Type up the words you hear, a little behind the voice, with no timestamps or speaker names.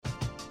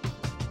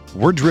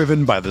We're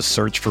driven by the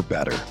search for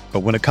better. But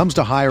when it comes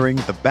to hiring,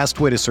 the best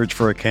way to search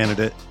for a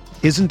candidate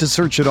isn't to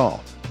search at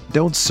all.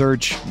 Don't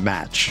search,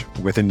 match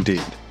with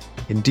Indeed.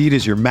 Indeed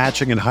is your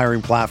matching and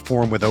hiring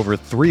platform with over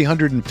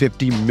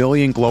 350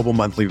 million global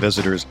monthly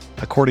visitors,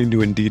 according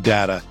to Indeed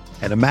data,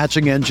 and a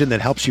matching engine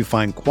that helps you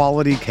find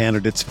quality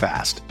candidates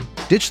fast.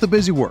 Ditch the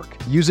busy work.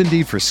 Use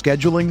Indeed for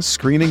scheduling,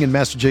 screening, and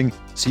messaging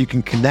so you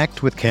can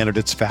connect with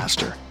candidates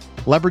faster.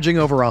 Leveraging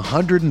over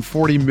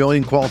 140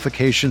 million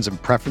qualifications and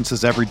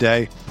preferences every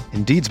day,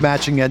 Indeed's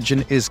matching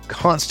engine is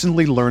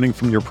constantly learning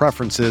from your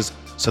preferences,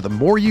 so the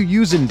more you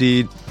use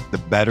Indeed, the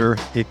better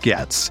it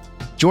gets.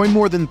 Join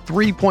more than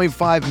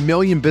 3.5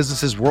 million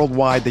businesses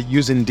worldwide that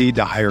use Indeed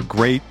to hire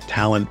great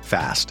talent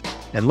fast.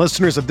 And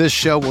listeners of this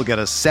show will get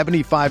a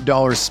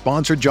 $75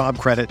 sponsored job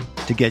credit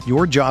to get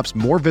your jobs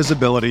more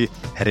visibility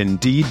at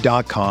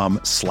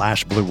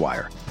Indeed.com/Blue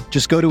Wire.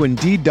 Just go to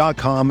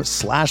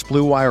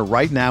Indeed.com/Blue Wire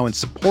right now and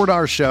support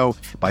our show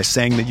by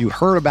saying that you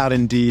heard about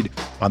Indeed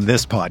on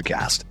this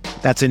podcast.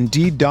 That's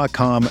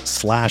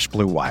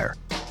Indeed.com/Blue Wire.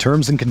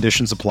 Terms and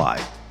conditions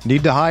apply.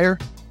 Need to hire?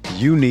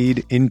 You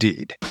need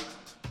Indeed.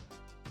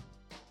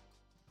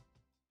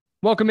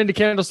 Welcome into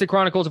Candlestick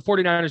Chronicles, a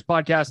 49ers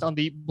podcast on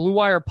the Blue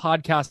Wire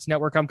Podcast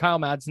Network. I'm Kyle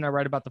Madsen. I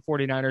write about the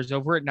 49ers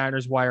over at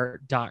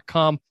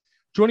NinersWire.com.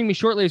 Joining me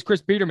shortly is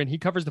Chris Biederman. He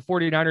covers the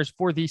 49ers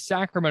for the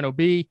Sacramento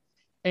Bee.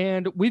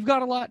 And we've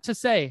got a lot to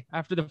say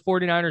after the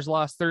 49ers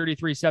lost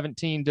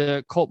 33-17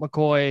 to Colt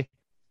McCoy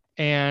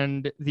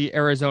and the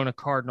Arizona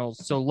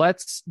Cardinals. So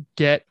let's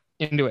get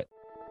into it.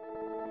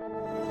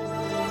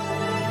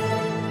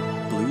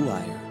 Blue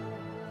Wire.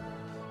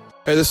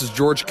 Hey, this is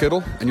George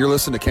Kittle, and you're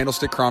listening to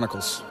Candlestick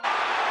Chronicles.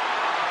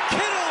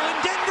 Kittle in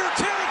Denver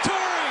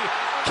territory.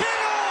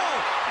 Kittle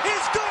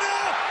is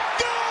gonna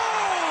go!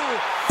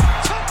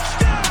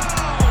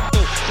 Touchdown!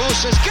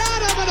 Close has got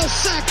him, and a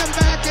sack him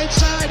back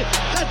inside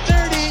the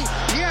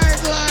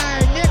 30-yard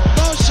line. Nick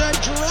Bosa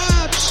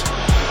drops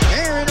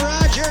Aaron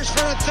Rodgers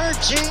for a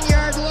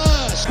 13-yard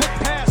loss. Quick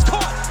pass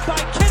caught by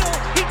Kittle.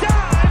 He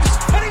dives,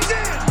 and he's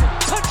in.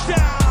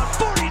 Touchdown,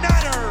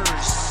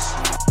 49ers.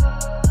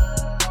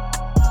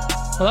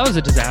 Well, that was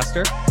a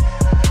disaster.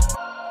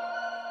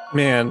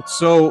 Man,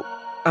 so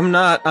I'm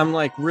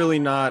like really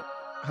not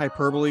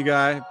hyperbole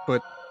guy,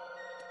 but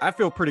I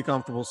feel pretty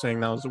comfortable saying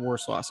that was the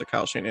worst loss of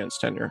Kyle Shanahan's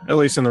tenure, at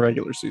least in the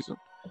regular season.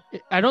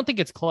 I don't think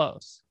it's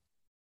close.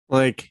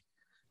 Like,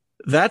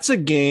 that's a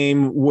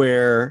game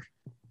where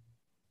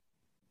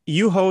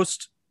you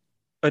host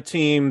a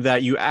team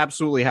that you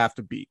absolutely have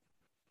to beat.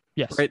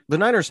 Yes. Right? The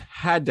Niners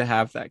had to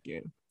have that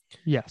game.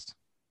 Yes.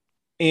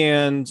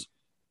 And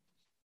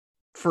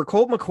for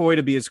Colt McCoy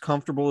to be as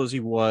comfortable as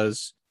he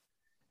was,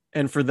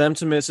 and for them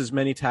to miss as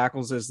many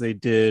tackles as they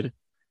did,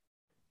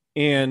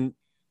 and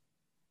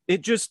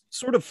it just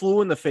sort of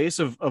flew in the face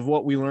of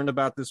what we learned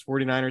about this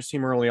 49ers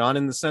team early on,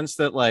 in the sense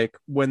that, like,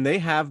 when they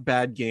have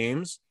bad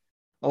games,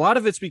 a lot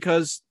of it's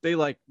because they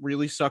like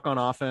really suck on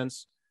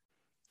offense.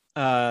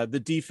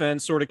 The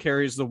defense sort of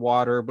carries the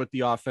water, but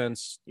the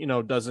offense,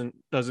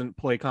 doesn't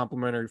play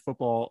complementary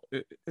football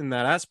in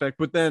that aspect.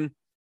 But then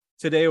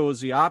today it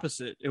was the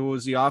opposite. It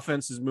was the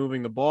offense is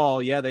moving the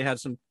ball. Yeah, they had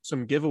some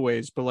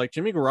giveaways, but like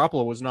Jimmy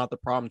Garoppolo was not the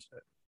problem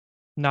today.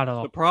 Not at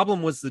all. The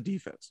problem was the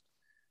defense.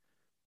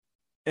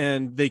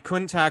 And they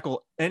couldn't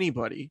tackle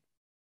anybody.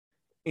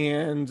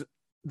 And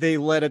they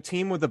let a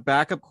team with a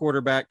backup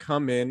quarterback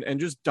come in and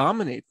just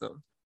dominate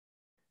them.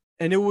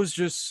 And it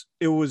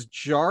was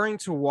jarring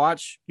to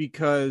watch,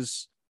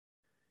 because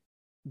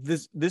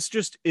this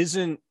just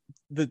isn't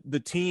the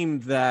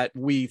team that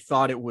we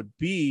thought it would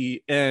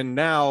be. And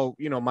now,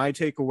 my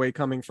takeaway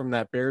coming from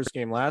that Bears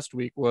game last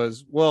week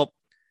was, well,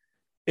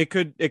 it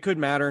could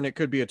matter, and it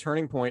could be a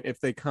turning point if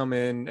they come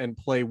in and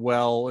play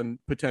well and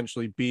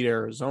potentially beat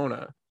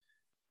Arizona.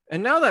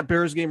 And now that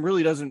Bears game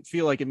really doesn't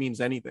feel like it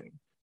means anything,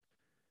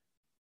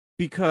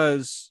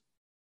 because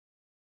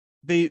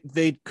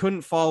they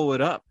couldn't follow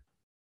it up.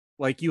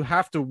 Like, you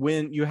have to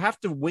win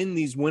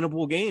these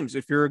winnable games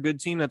if you're a good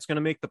team that's going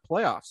to make the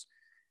playoffs.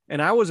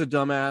 And I was a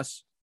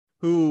dumbass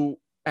who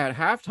at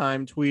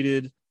halftime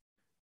tweeted,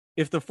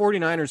 if the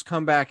 49ers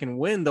come back and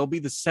win, they'll be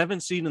the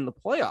 7th seed in the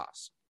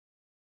playoffs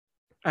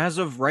as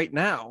of right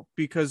now,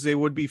 because they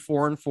would be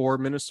 4-4.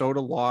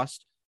 Minnesota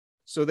lost,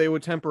 so they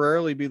would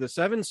temporarily be the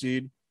 7th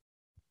seed.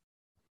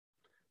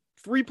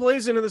 3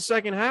 plays into the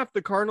second half,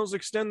 the Cardinals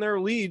extend their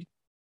lead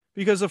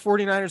because the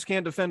 49ers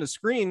can't defend a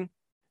screen,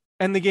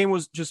 and the game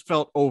just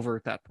felt over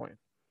at that point.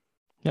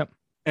 Yep.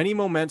 Any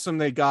momentum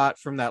they got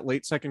from that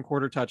late second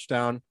quarter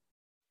touchdown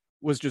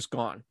was just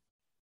gone.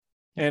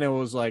 And it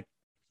was like,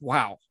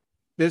 wow,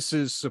 this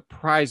is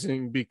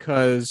surprising,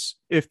 because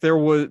if there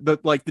was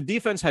the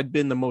defense had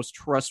been the most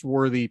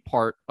trustworthy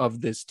part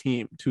of this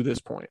team to this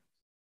point.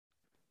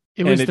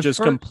 It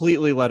just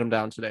completely let them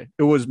down today.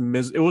 It was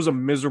a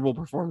miserable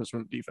performance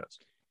from the defense.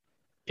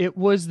 It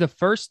was the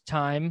first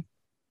time,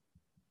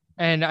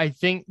 and I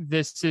think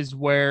this is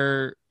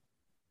where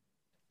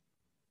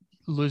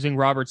losing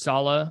Robert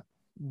Saleh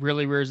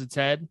really rears its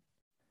head,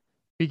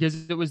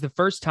 because it was the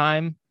first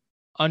time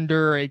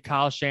under a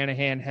Kyle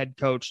Shanahan head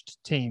coached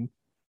team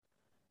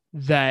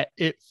that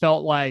it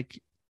felt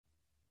like,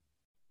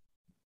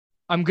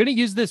 I'm going to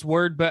use this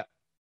word, but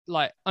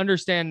like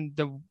understand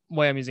the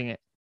way I'm using it.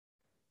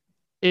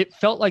 It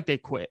felt like they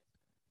quit.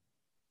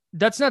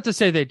 That's not to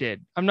say they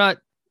did. I'm not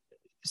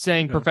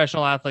saying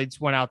professional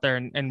athletes went out there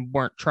and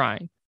weren't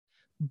trying,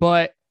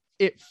 but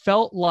it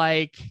felt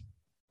like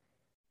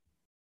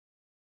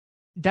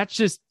that's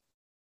just,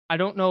 I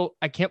don't know.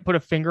 I can't put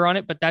a finger on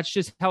it, but that's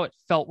just how it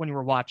felt when you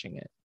were watching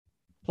it.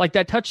 Like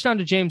that touchdown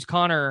to James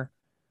Conner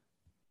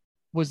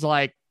was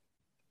like,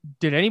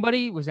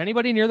 was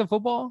anybody near the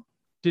football?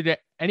 Did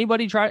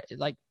anybody try?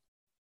 Like,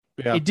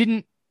 It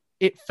didn't,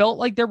 it felt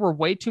like there were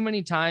way too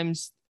many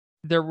times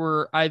there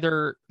were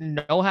either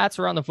no hats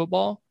around the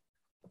football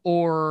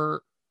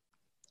or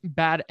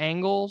bad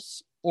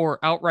angles or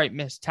outright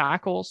missed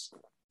tackles.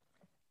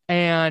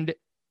 And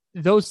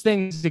those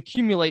things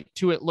accumulate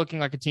to it looking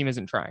like a team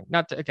isn't trying.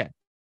 Not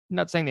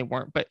saying they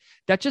weren't, but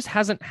that just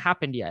hasn't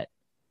happened yet.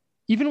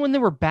 Even when they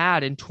were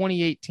bad in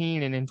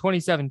 2018 and in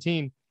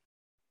 2017,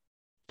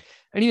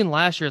 and even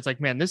last year, it's like,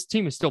 man, this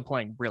team is still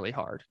playing really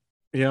hard.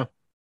 Yeah.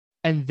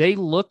 And they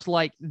looked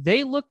like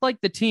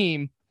the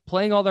team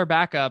playing all their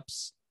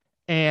backups,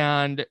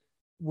 and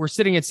we're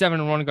sitting at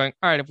 7-1 going,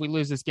 all right, if we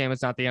lose this game,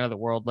 it's not the end of the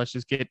world. Let's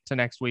just get to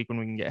next week when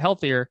we can get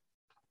healthier.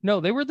 No,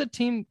 they were the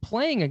team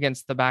playing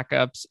against the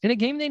backups in a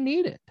game they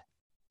needed.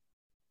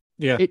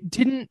 Yeah.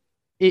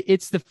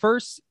 It's the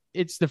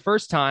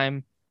first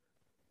time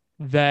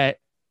that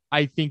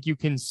I think you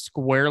can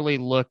squarely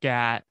look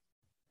at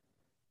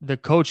the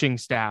coaching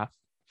staff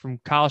from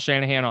Kyle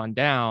Shanahan on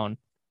down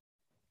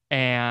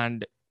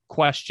and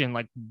question,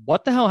 like,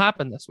 what the hell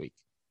happened this week?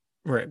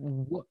 Right.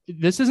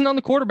 This isn't on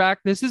the quarterback.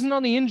 This isn't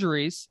on the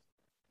injuries.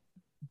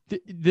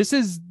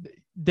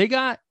 They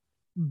got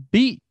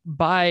beat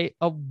by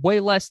a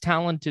way less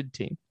talented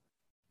team.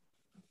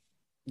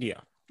 Yeah.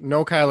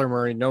 No Kyler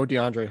Murray, no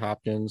DeAndre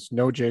Hopkins,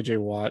 no JJ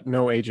Watt,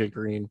 no AJ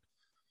Green.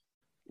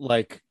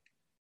 Like,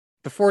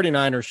 the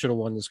 49ers should have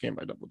won this game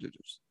by double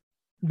digits.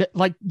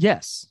 Like,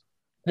 yes.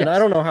 And I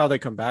don't know how they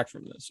come back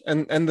from this.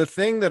 And the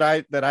thing that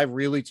I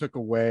really took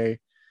away,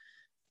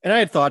 and I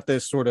had thought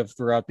this sort of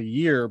throughout the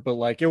year, but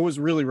like it was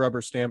really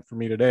rubber stamped for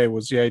me today,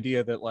 was the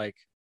idea that like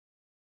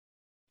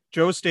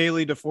Joe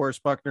Staley,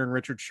 DeForest Buckner, and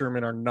Richard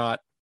Sherman are not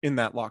in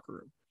that locker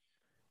room.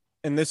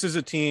 And this is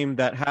a team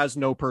that has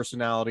no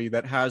personality,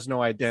 that has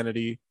no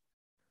identity,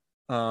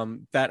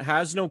 that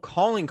has no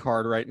calling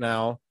card right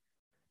now.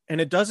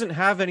 And it doesn't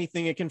have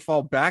anything it can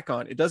fall back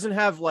on. It doesn't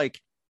have like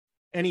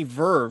any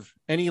verve,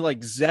 any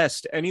like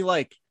zest, any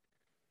like,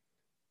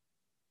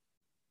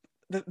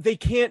 they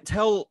can't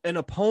tell an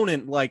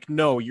opponent like,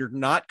 no, you're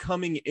not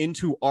coming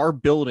into our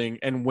building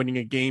and winning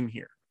a game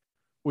here,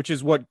 which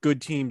is what good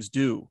teams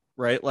do,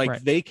 right?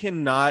 Like They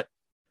cannot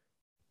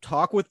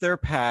talk with their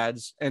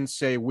pads and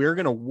say, we're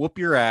going to whoop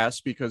your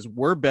ass because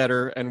we're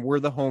better and we're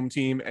the home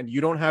team and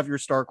you don't have your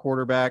star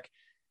quarterback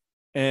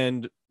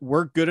and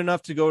we're good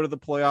enough to go to the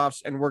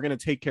playoffs and we're going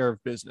to take care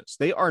of business.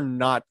 They are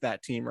not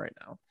that team right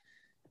now.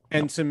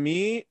 And to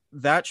me,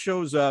 that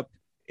shows up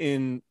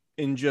in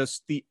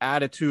just the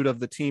attitude of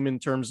the team in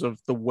terms of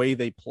the way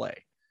they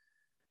play.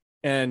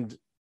 And,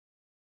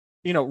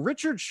 you know,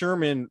 Richard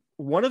Sherman,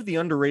 one of the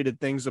underrated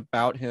things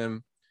about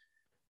him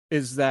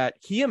is that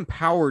he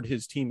empowered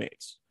his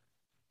teammates,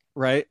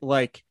 right?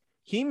 Like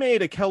he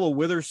made Ahkello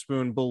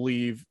Witherspoon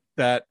believe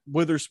that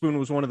Witherspoon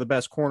was one of the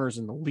best corners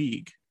in the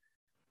league.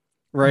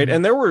 Right.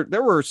 Mm-hmm. And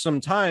there were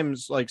some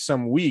times, like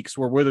some weeks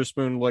where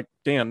Witherspoon, like,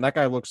 damn, that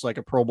guy looks like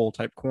a Pro Bowl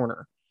type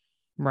corner.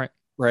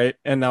 Right.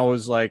 And that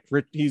was like,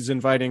 he's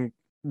inviting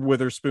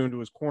Witherspoon to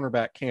his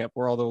cornerback camp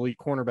where all the elite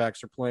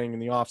cornerbacks are playing in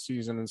the off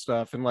season and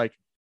stuff. And like,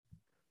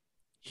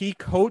 he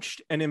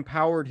coached and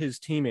empowered his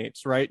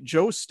teammates, right?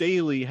 Joe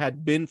Staley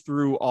had been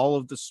through all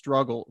of the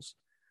struggles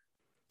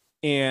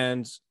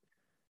and,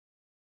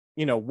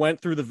 you know,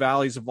 went through the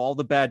valleys of all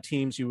the bad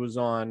teams he was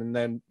on and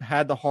then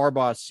had the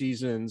Harbaugh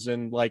seasons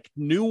and like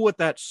knew what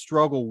that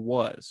struggle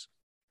was.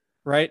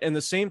 Right. And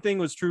the same thing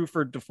was true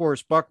for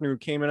DeForest Buckner, who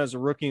came in as a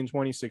rookie in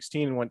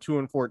 2016 and went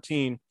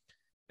 2-14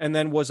 and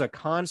then was a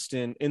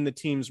constant in the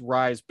team's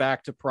rise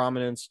back to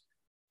prominence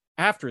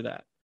after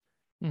that.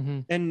 Mm-hmm.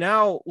 And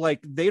now, like,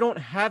 they don't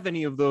have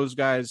any of those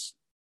guys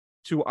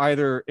to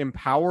either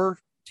empower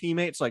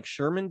teammates like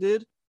Sherman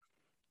did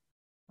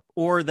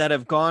or that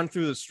have gone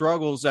through the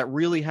struggles that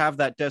really have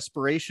that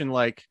desperation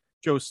like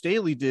Joe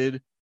Staley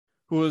did,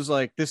 who was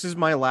like, this is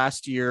my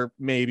last year,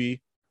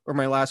 maybe, or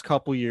my last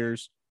couple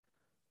years.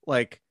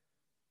 Like,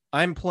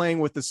 I'm playing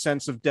with a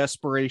sense of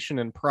desperation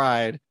and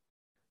pride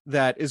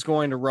that is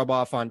going to rub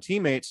off on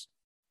teammates.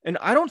 And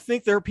I don't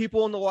think there are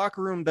people in the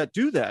locker room that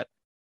do that.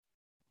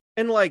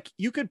 And like,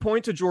 you could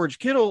point to George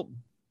Kittle,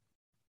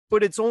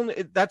 but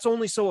that's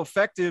only so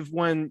effective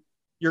when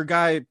your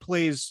guy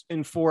plays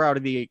in 4 out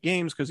of the 8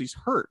 games because he's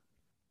hurt.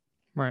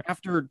 Right.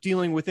 After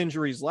dealing with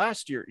injuries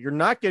last year, you're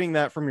not getting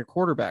that from your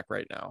quarterback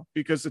right now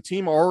because the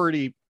team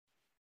already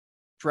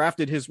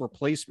drafted his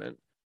replacement.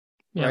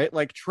 Yeah. Right.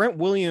 Like Trent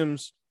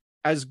Williams,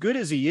 as good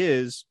as he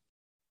is,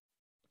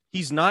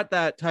 he's not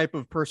that type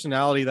of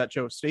personality that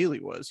Joe Staley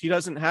was. He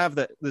doesn't have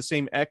the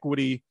same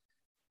equity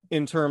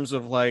in terms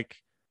of like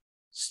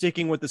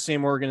sticking with the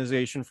same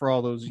organization for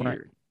all those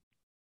years.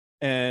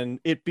 And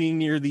it being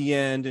near the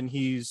end, and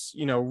he's,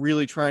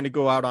 really trying to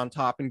go out on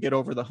top and get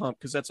over the hump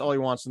because that's all he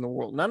wants in the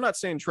world. And I'm not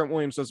saying Trent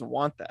Williams doesn't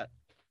want that,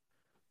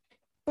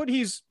 but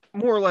he's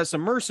more or less a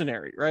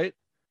mercenary, right?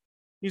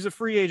 He's a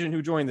free agent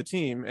who joined the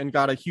team and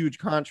got a huge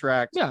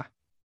contract. Yeah.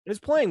 Is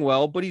playing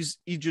well, but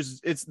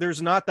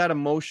there's not that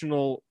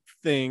emotional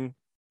thing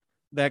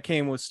that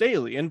came with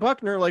Staley. And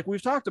Buckner, like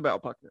we've talked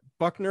about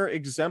Buckner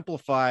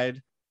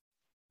exemplified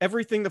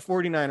everything the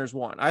 49ers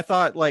want. I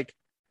thought, like,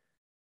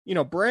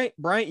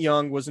 Bryant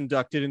Young was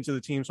inducted into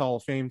the team's Hall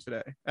of Fame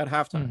today at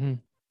halftime. Mm-hmm.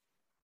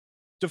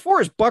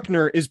 DeForest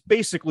Buckner is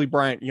basically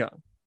Bryant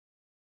Young,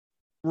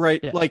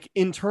 right? Yeah. Like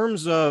in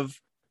terms of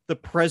the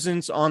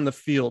presence on the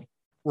field,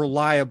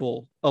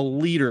 reliable, a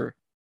leader.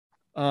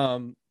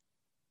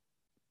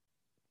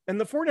 And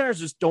the 49ers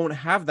just don't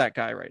have that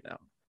guy right now.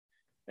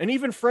 And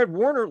even Fred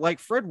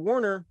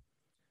Warner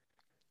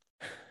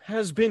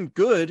has been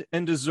good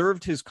and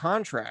deserved his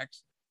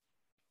contract,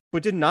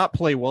 but did not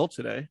play well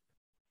today.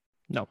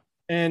 No.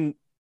 And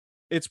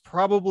it's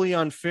probably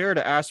unfair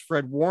to ask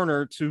Fred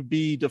Warner to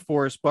be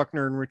DeForest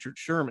Buckner and Richard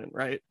Sherman,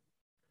 right?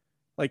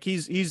 Like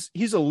he's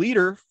a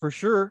leader for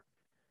sure.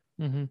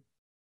 Mm-hmm.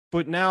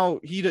 But now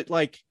he got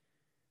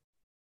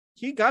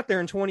there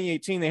in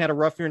 2018. They had a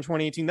rough year in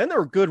 2018. Then they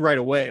were good right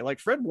away. Like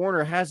Fred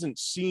Warner hasn't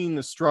seen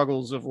the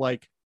struggles of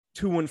like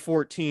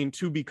 2-14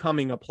 to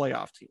becoming a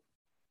playoff team.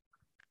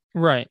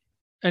 Right.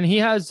 And he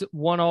has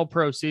one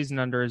all-pro season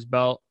under his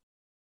belt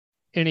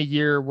in a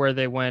year where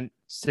they went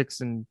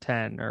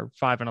 6-10 or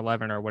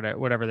 5-11 or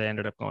whatever they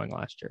ended up going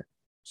last year.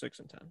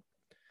 6-10.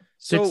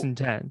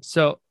 6-10.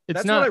 So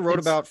that's what I wrote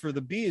about for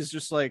the Bees.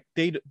 Just like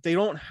they're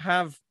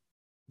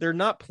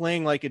not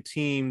playing like a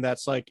team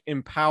that's like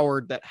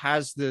empowered, that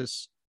has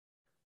this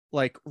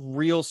like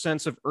real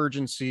sense of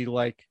urgency.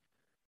 Like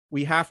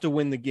we have to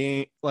win the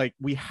game. Like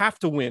we have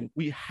to win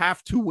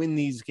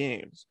these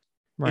games.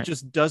 Right. It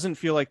just doesn't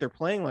feel like they're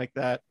playing like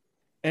that.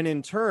 And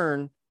in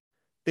turn,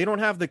 they don't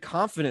have the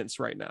confidence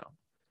right now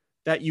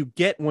that you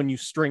get when you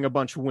string a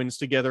bunch of wins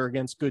together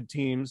against good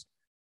teams.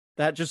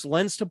 That just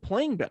lends to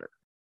playing better.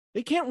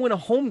 They can't win a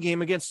home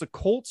game against the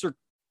Colts, or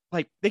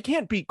like they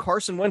can't beat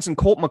Carson Wentz and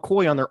Colt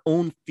McCoy on their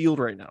own field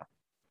right now.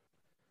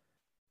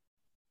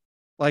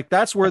 Like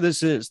that's where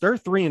this is. They're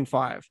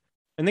 3-5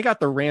 and they got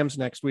the Rams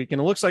next week.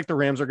 And it looks like the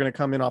Rams are going to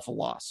come in off a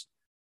loss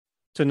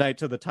tonight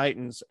to the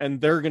Titans,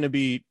 and they're going to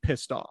be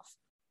pissed off.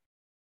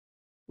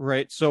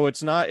 Right. So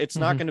it's not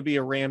going to be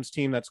a Rams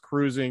team that's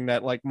cruising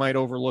that like might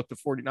overlook the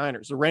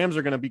 49ers. The Rams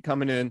are going to be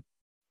coming in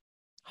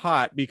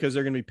hot because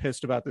they're going to be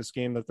pissed about this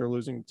game that they're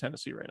losing to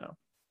Tennessee right now.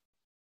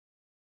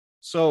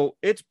 So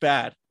it's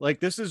bad. Like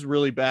this is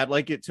really bad.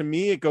 Like to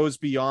me, it goes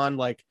beyond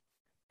like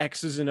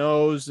X's and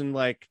O's and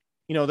like,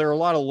 there are a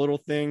lot of little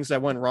things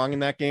that went wrong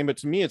in that game. But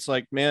to me, it's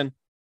like, man,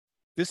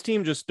 this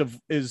team just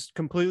is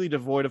completely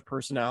devoid of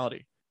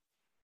personality.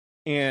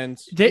 And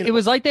it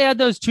was like they had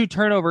those 2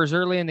 turnovers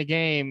early in the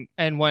game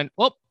and went,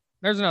 "Oh,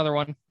 there's another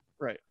one."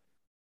 Right.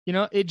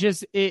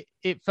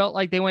 It felt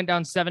like they went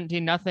down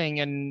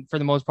 17-0 and for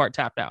the most part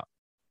tapped out.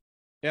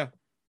 Yeah.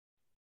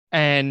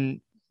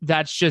 And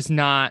that's just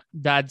not,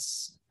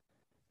 that's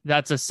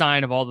a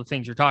sign of all the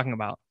things you're talking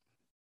about.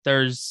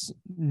 There's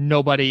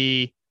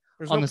nobody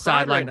on the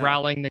sideline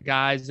rallying the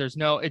guys.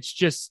 It's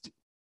just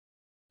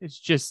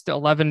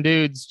 11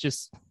 dudes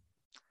just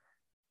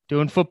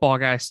doing football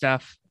guy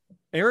stuff.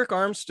 I asked Eric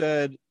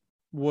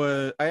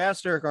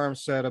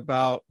Armstead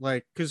about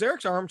like, because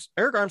Eric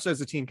Armstead's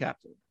the team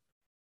captain,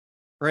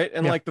 right?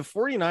 And like the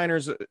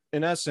 49ers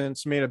in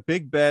essence made a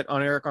big bet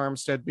on Eric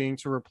Armstead being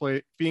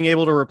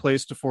able to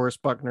replace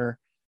DeForest Buckner,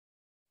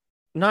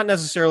 not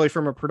necessarily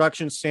from a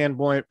production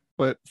standpoint,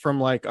 but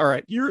from like, all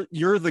right,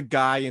 you're the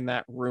guy in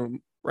that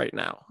room right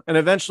now, and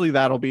eventually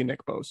that'll be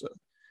Nick Bosa.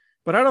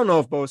 But I don't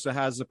know if Bosa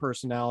has the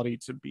personality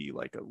to be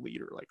like a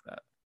leader like that.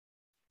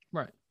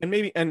 Right.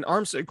 And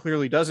Armstead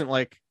clearly doesn't.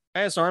 Like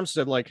I asked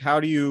Armstead, like, how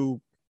do you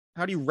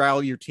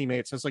rally your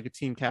teammates as like a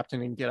team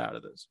captain and get out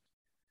of this?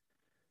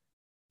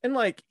 And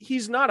like,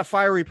 he's not a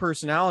fiery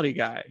personality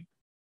guy,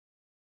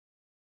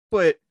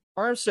 but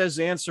Armstead's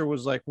answer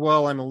was like,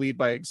 well, I'm a lead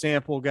by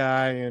example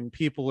guy, and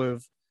people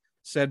have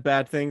said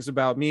bad things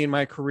about me in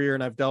my career,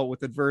 and I've dealt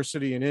with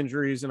adversity and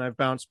injuries, and I've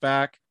bounced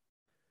back.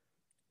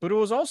 But it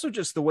was also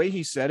just the way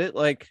he said it.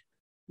 Like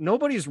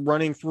nobody's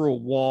running through a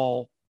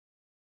wall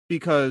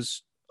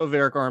because of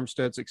Eric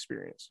Armstead's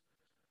experience,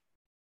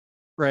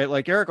 right?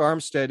 Like Eric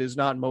Armstead is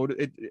not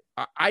motivated.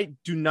 I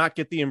do not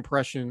get the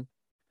impression,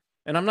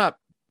 and I'm not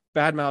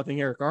bad mouthing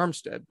Eric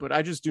Armstead, but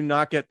I just do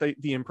not get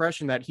the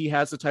impression that he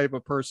has the type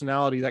of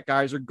personality that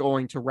guys are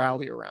going to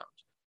rally around.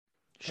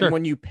 Sure. And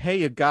when you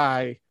pay a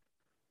guy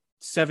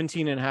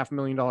 $17.5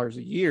 million a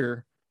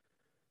year,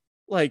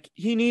 like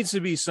he needs to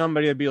be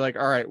somebody to be like,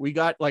 all right, we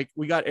got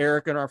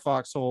Eric in our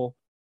foxhole.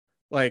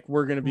 Like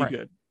we're going to be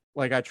good.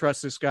 Like I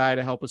trust this guy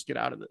to help us get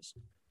out of this.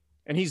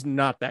 And he's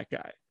not that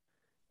guy.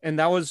 And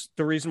that was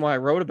the reason why I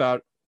wrote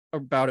about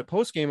it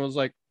post game. I was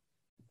like,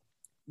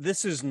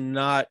 this is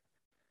not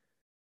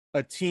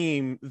a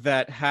team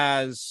that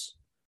has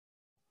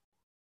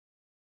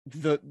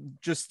the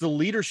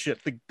leadership,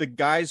 the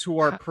guys who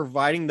are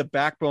providing the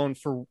backbone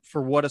for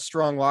what a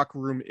strong locker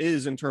room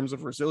is in terms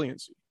of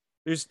resiliency.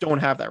 They just don't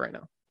have that right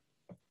now.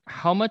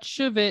 How much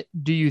of it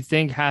do you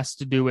think has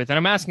to do with, and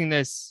I'm asking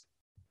this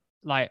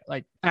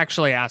like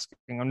actually asking,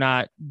 I'm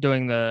not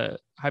doing the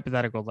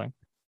hypothetical thing,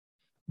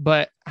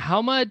 but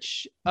how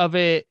much of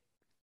it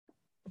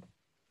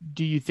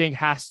do you think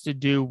has to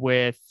do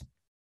with,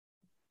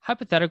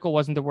 hypothetical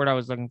wasn't the word I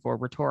was looking for,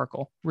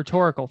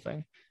 rhetorical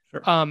thing.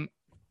 Sure.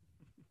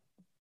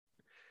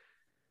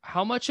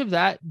 How much of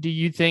that do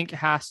you think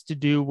has to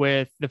do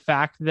with the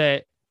fact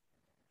that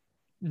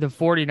the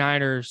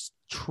 49ers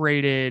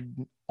traded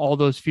all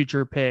those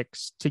future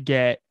picks to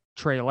get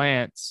Trey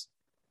Lance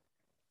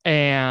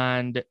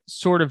and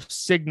sort of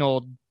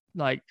signaled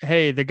like,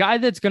 hey, the guy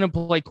that's going to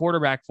play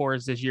quarterback for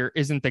us this year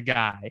isn't the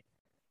guy.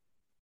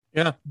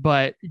 Yeah.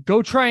 But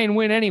go try and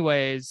win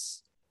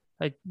anyways.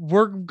 Like,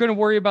 we're going to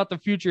worry about the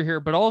future here,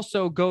 but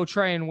also go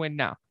try and win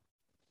now.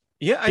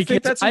 Yeah, I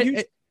think that's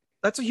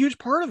a huge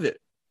part of it.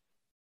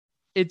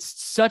 It's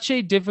such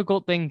a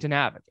difficult thing to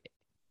navigate.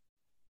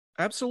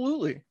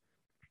 Absolutely.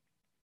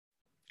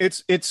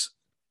 It's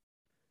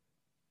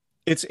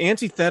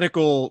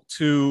antithetical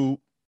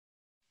to,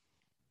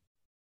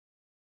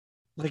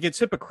 like, it's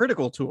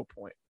hypocritical to a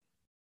point,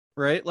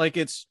 right? Like,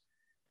 it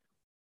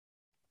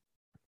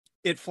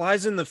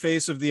flies in the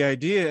face of the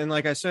idea. And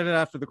like I said it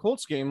after the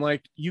Colts game,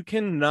 like, you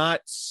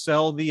cannot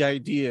sell the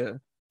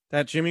idea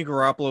that Jimmy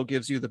Garoppolo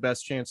gives you the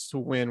best chance to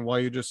win while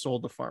you just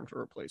sold the farm to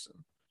replace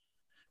him.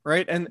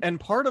 Right. And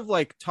part of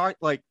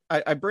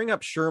I bring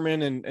up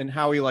Sherman and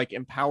how he like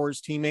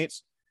empowers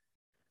teammates.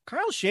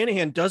 Kyle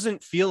Shanahan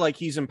doesn't feel like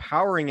he's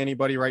empowering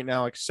anybody right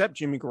now except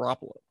Jimmy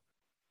Garoppolo.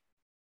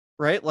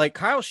 Right. Like,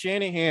 Kyle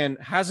Shanahan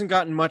hasn't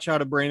gotten much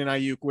out of Brandon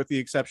Ayuk with the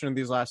exception of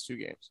these last two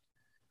games.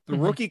 The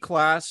rookie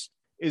class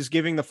is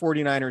giving the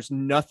 49ers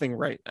nothing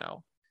right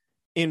now,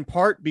 in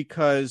part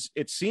because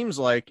it seems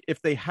like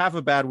if they have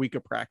a bad week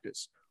of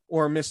practice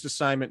or a missed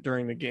assignment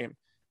during the game,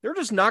 they're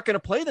just not going to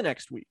play the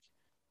next week.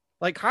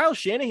 Like, Kyle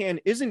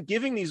Shanahan isn't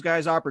giving these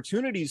guys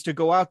opportunities to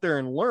go out there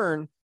and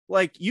learn.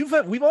 Like,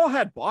 we've all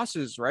had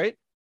bosses, right?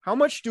 How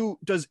much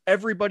does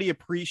everybody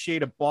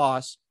appreciate a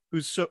boss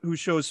who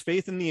shows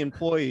faith in the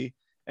employee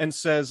and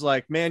says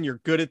like, man,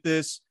 you're good at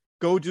this,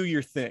 go do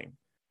your thing.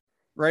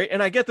 Right.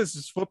 And I get this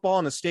is football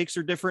and the stakes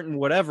are different and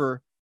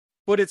whatever,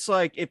 but it's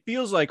like, it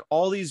feels like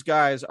all these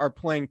guys are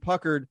playing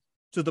puckered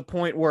to the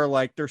point where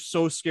like they're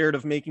so scared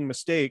of making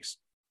mistakes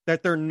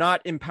that they're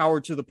not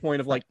empowered to the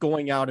point of like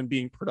going out and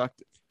being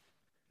productive.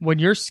 When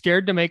you're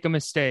scared to make a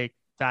mistake,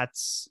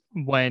 that's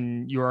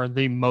when you're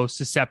the most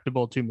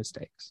susceptible to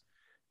mistakes.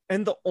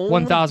 And the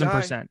only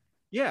 1000%.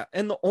 Yeah.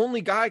 And the only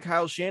guy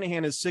Kyle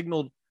Shanahan has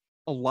signaled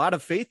a lot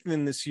of faith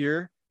in this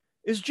year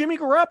is Jimmy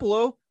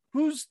Garoppolo,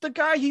 who's the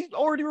guy he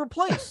already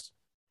replaced.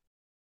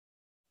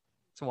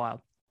 It's wild.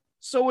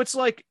 So it's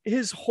like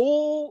his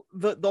whole,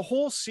 the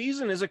whole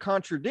season is a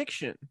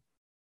contradiction,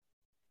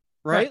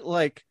 right?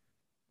 Like,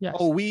 yes.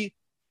 Oh,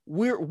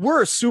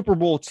 we're a Super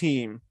Bowl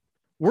team.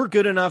 We're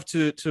good enough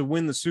to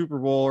win the Super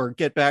Bowl or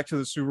get back to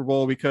the Super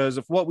Bowl because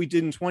of what we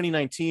did in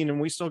 2019. And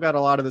we still got a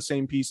lot of the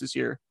same pieces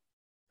here,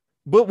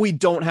 but we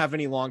don't have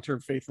any long-term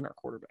faith in our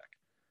quarterback.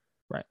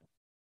 Right.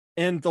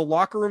 And the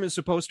locker room is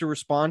supposed to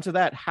respond to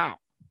that. How?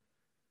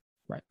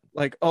 Right.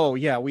 Like, oh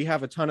yeah, we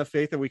have a ton of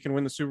faith that we can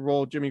win the Super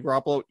Bowl with Jimmy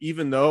Garoppolo,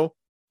 even though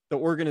the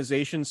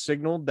organization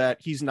signaled that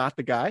he's not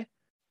the guy.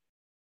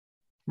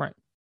 Right.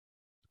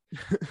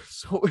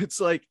 So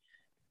it's like,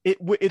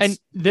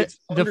 it's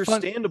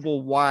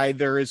understandable why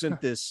there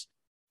isn't this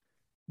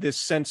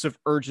sense of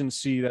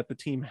urgency that the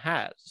team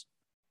has.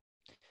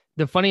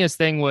 The funniest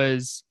thing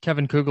was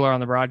Kevin Kugler on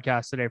the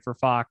broadcast today for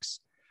Fox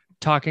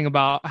talking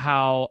about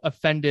how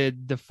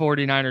offended the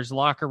 49ers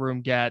locker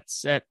room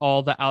gets at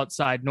all the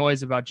outside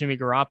noise about Jimmy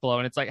Garoppolo.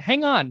 And it's like,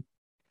 hang on,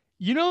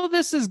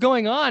 this is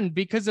going on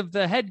because of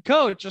the head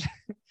coach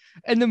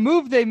and the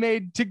move they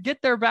made to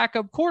get their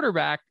backup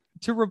quarterback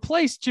to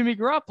replace Jimmy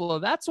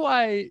Garoppolo. That's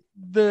why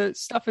the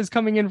stuff is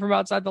coming in from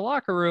outside the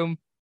locker room,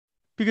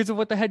 because of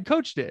what the head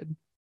coach did.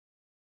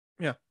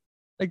 Yeah.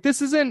 Like,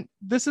 this isn't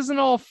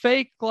all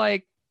fake,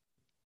 like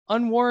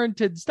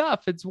unwarranted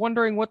stuff. It's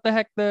wondering what the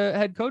heck the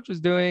head coach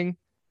was doing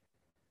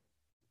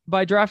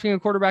by drafting a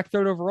quarterback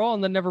third overall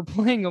and then never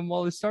playing him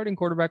while his starting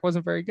quarterback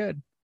wasn't very good.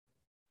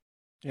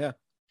 Yeah.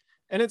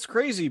 And it's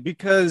crazy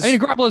because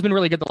Garoppolo has been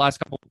really good the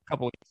last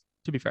couple weeks,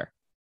 to be fair.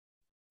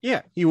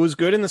 Yeah, he was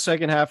good in the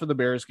second half of the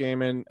Bears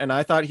game, and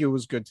I thought he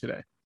was good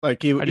today.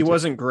 Like, he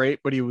wasn't great,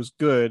 but he was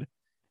good.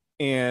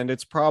 And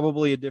it's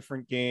probably a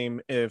different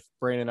game if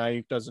Brandon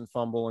Ayuk doesn't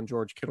fumble and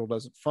George Kittle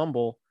doesn't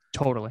fumble.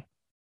 Totally.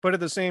 But at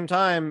the same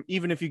time,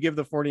 even if you give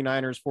the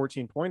 49ers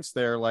 14 points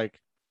there,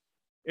 like,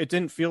 it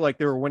didn't feel like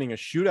they were winning a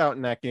shootout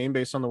in that game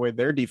based on the way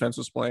their defense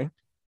was playing.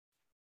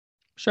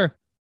 Sure.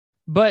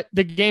 But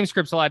the game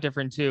script's a lot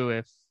different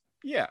too.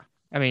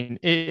 I mean,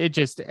 it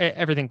just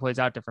everything plays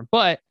out different.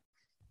 But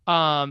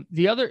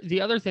the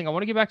other thing, I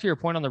want to get back to your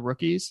point on the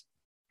rookies.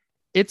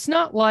 It's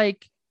not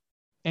like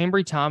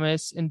Ambry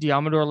Thomas and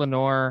Diamador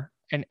Lenore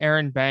and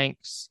Aaron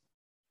Banks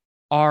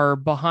are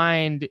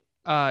behind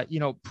prime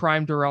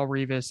Darrelle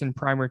Revis and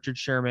prime Richard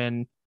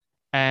Sherman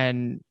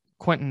and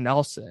Quentin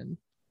Nelson.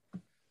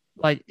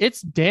 Like,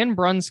 it's Dan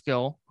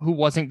Brunskill, who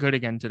wasn't good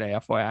again today,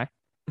 FYI.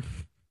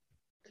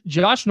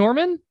 Josh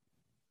Norman,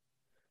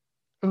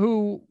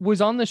 who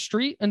was on the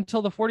street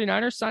until the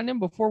 49ers signed him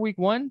before week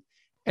 1.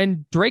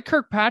 And Drake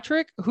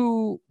Kirkpatrick,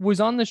 who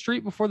was on the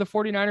street before the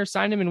 49ers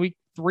signed him in week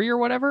 3 or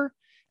whatever,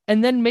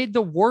 and then made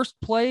the worst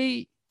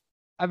play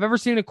I've ever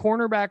seen a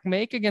cornerback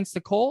make against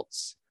the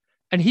Colts.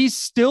 And he's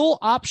still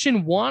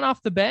option 1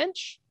 off the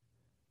bench.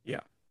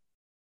 Yeah.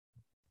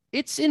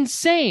 It's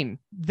insane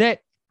that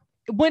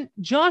when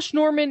Josh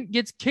Norman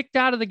gets kicked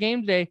out of the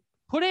game today,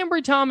 put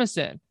Ambry Thomas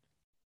in.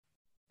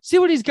 See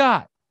what he's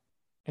got.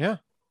 Yeah.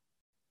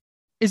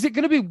 Is it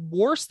going to be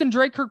worse than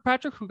Drake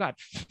Kirkpatrick, who got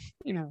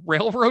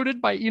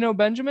railroaded by Eno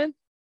Benjamin?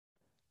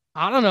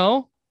 I don't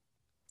know.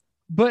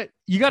 But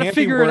you got to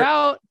figure it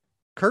out.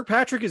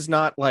 Kirkpatrick is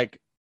not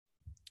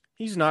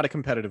he's not a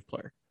competitive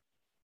player.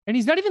 And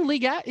he's not even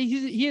league at.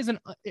 He is I'm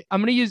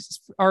going to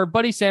use our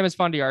buddy Sam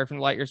Esfandiar from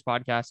the Light Years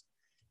podcast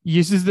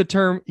uses the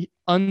term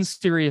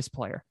unserious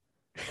player.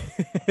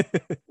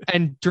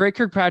 And Drake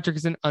Kirkpatrick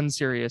is an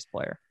unserious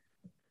player.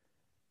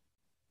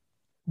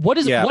 What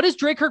is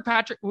Drake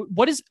Kirkpatrick?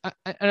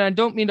 And I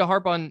don't mean to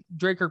harp on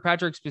Drake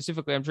Kirkpatrick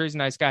specifically. I'm sure he's a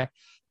nice guy.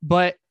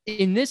 But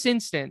in this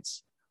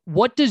instance,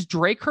 what does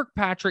Drake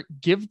Kirkpatrick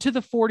give to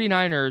the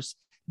 49ers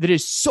that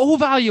is so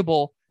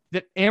valuable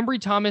that Ambry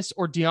Thomas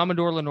or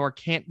Diamador Lenore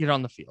can't get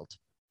on the field?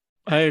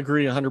 I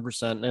agree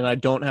 100%, and I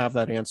don't have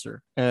that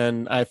answer.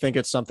 And I think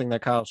it's something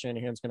that Kyle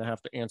Shanahan's going to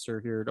have to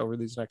answer here over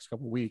these next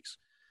couple of weeks.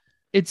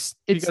 It's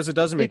because it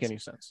doesn't make any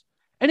sense.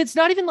 And it's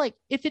not even like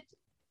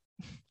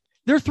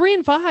they're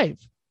 3-5.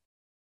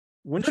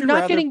 Wouldn't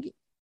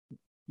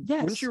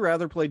you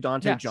rather play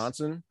Dante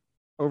Johnson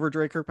over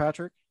Drake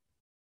Kirkpatrick?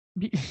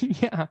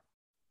 Yeah.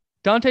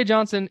 Dante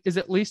Johnson is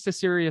at least a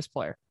serious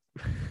player.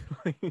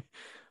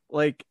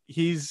 Like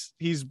he's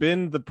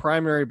been the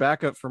primary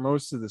backup for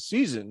most of the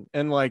season.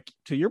 And like,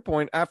 to your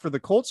point, after the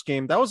Colts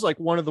game, that was like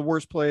one of the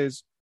worst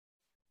plays.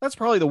 That's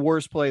probably the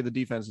worst play the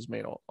defense has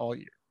made all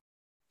year.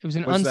 It was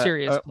an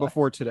unserious play.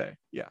 Before today.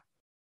 Yeah.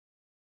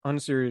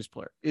 Unserious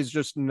player is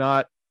just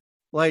not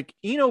like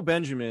Eno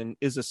Benjamin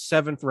is a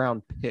 7th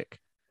round pick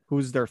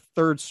who's their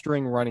 3rd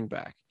string running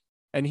back.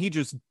 And he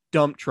just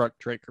dump trucked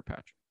Drake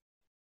Kirkpatrick.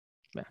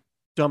 Yeah.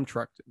 Dump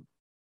trucked him.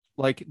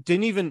 Like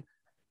didn't even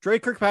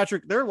Drake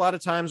Kirkpatrick. There are a lot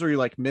of times where you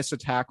like miss a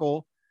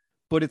tackle,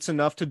 but it's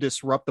enough to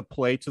disrupt the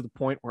play to the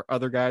point where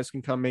other guys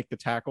can come make the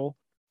tackle.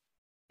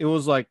 It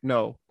was like,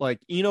 no, like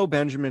Eno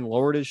Benjamin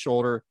lowered his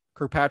shoulder.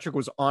 Kirkpatrick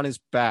was on his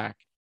back.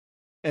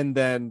 And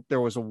then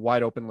there was a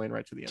wide open lane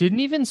right to the end.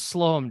 Didn't even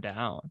slow him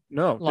down.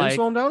 No, didn't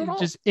slow him down at all.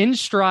 Just in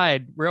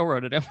stride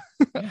railroaded him.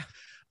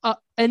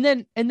 And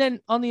then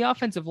on the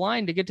offensive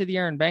line to get to the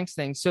Aaron Banks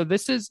thing. So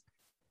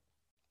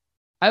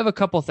I have a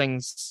couple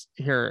things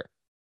here,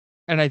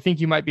 and I think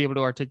you might be able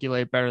to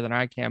articulate better than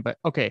I can. But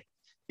okay,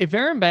 if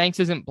Aaron Banks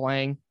isn't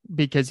playing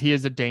because he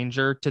is a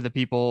danger to the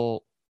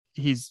people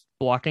he's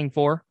blocking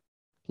for,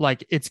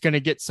 like it's going to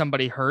get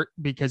somebody hurt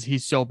because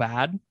he's so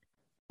bad.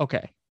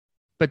 Okay.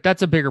 But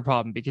that's a bigger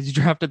problem because you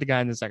drafted the guy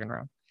in the 2nd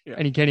round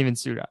and he can't even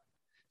suit up.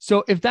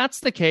 So if that's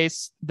the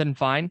case, then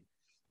fine.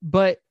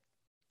 But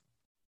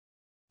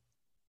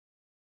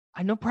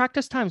I know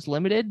practice time's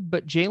limited,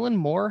 but Jalen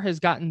Moore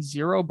has gotten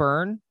 0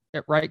 burn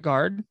at right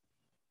guard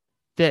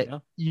that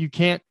you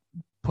can't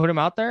put him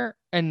out there,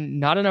 and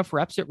not enough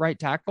reps at right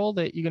tackle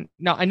that you can.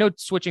 Now, I know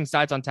switching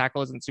sides on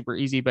tackle isn't super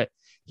easy, but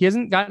he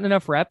hasn't gotten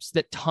enough reps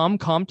that Tom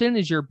Compton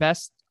is your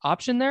best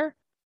option there.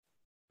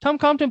 Tom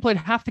Compton played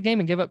half the game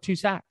and gave up 2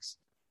 sacks.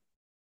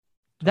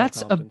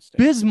 That's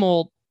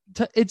abysmal.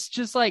 It's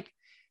just like,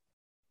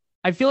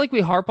 I feel like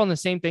we harp on the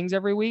same things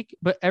every week,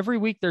 but every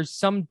week there's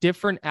some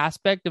different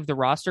aspect of the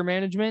roster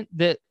management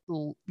that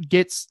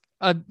gets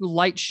a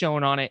light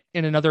shown on it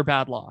in another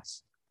bad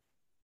loss.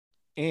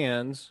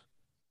 And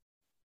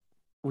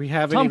we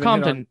haven't Tom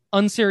Compton,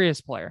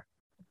 unserious player.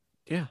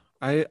 Yeah,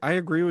 I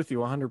agree with you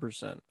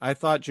 100%. I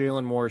thought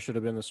Jalen Moore should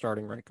have been the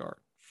starting right guard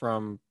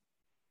from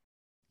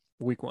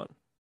week 1.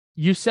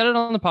 You said it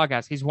on the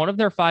podcast. He's one of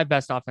their 5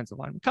 best offensive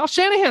linemen. Kyle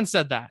Shanahan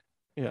said that.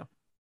 Yeah.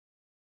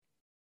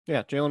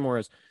 Yeah, Jalen Moore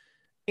is.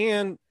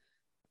 And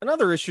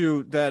another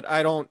issue that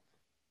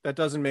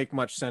doesn't make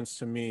much sense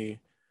to me.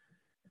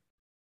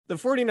 The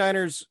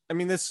 49ers, I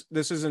mean, this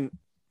isn't,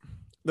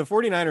 the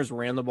 49ers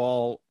ran the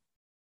ball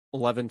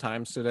 11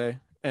 times today.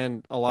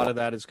 And a lot of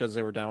that is because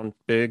they were down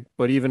big.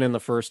 But even in the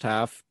first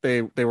half,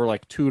 they were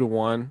like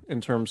 2-1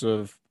 in terms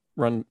of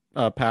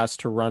pass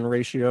to run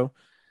ratio.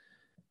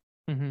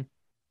 Mm-hmm.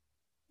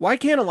 Why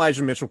can't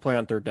Elijah Mitchell play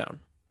on 3rd down?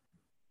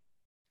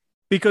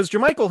 Because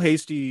Jermichael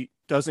Hasty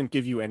doesn't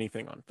give you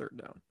anything on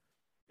 3rd down.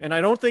 And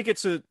I don't think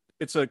it's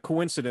a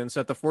coincidence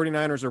that the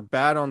 49ers are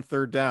bad on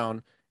 3rd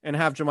down and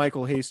have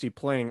JaMychal Hasty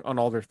playing on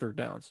all their third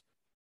downs.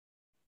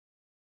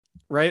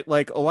 Right?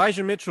 Like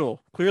Elijah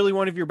Mitchell, clearly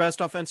one of your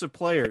best offensive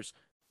players.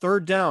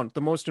 Third down,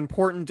 the most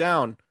important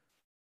down.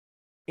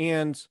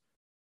 And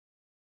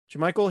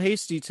JaMychal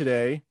Hasty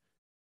today,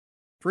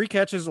 3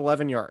 catches,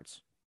 11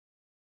 yards.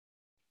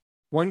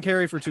 1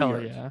 carry for 2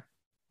 yards. Yeah.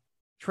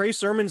 Trey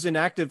Sermon's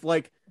inactive.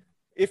 Like,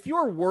 if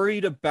you're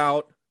worried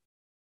about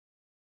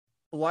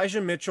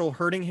Elijah Mitchell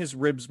hurting his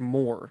ribs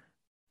more,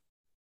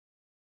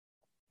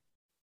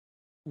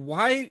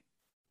 why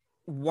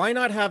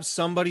not have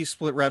somebody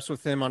split reps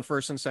with him on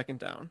first and second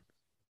down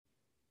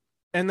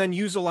and then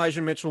use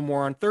Elijah Mitchell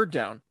more on third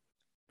down?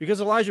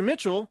 Because Elijah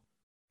Mitchell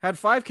had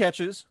 5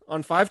 catches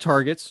on 5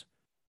 targets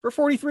for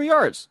 43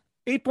 yards,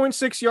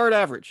 8.6 yard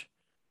average.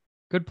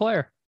 Good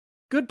player.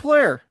 Good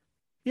player.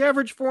 He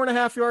averaged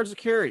 4.5 yards a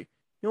carry.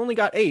 He only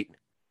got 8.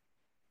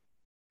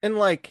 And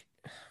like,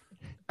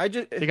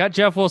 They got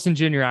Jeff Wilson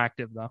Jr.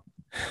 active though.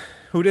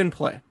 Who didn't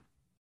play?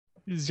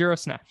 0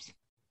 snaps.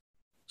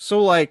 So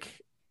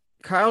like,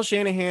 Kyle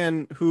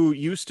Shanahan, who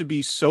used to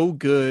be so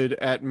good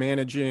at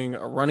managing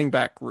a running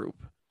back group,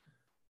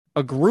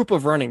 a group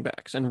of running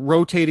backs and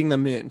rotating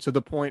them in to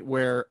the point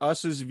where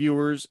us as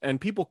viewers and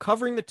people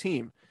covering the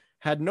team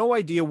had no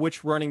idea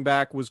which running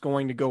back was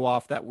going to go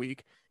off that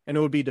week. And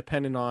it would be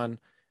dependent on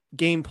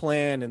game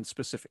plan and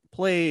specific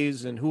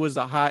plays and who was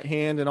the hot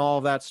hand and all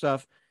of that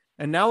stuff.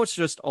 And now it's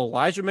just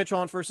Elijah Mitchell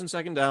on first and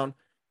second down,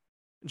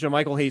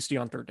 JaMychal Hasty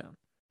on third down.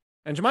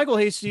 And JaMychal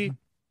Hasty,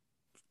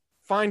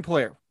 fine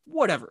player,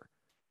 whatever.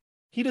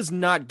 He does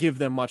not give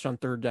them much on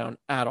third down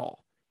at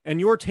all. And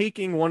you're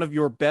taking one of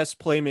your best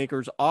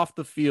playmakers off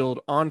the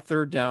field on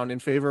third down in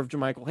favor of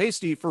JaMychal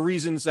Hasty for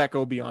reasons that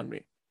go beyond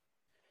me.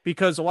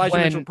 Because Elijah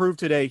Mitchell proved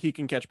today he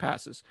can catch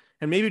passes.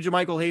 And maybe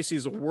JaMychal Hasty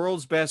is the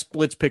world's best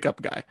blitz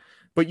pickup guy.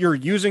 But you're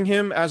using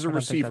him as a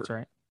receiver. That's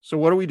right. So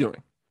what are we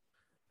doing?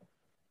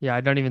 Yeah,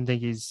 I don't even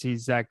think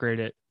he's that great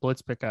at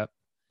blitz pickup.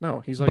 No,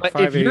 he's like But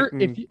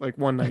 5'8" and like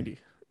 190.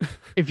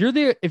 If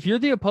you're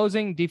the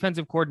opposing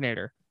defensive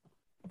coordinator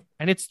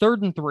and it's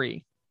 3rd and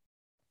 3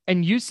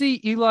 and you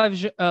see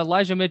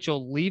Elijah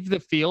Mitchell leave the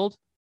field,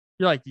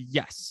 you're like,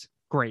 yes,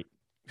 great.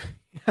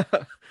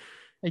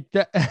 Like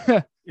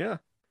that. Yeah.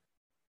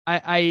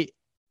 I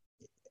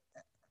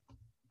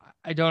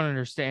don't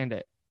understand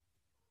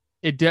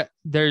it.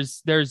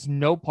 There's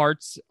no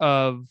parts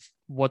of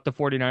what the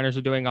 49ers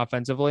are doing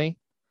offensively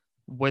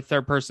with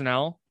their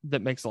personnel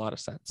that makes a lot of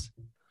sense.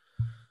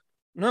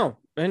 No.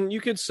 And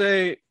you could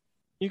say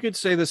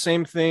the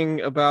same thing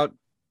about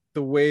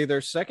the way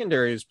their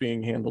secondary is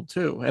being handled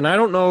too. And I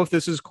don't know if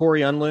this is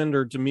Corey Unland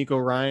or D'Amico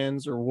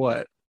Ryans or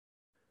what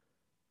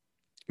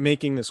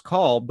making this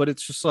call, but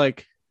it's just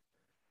like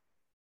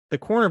the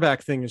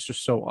cornerback thing is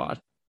just so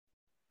odd.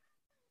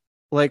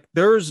 Like,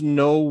 there's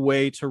no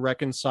way to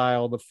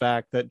reconcile the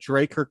fact that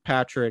Dre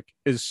Kirkpatrick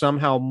is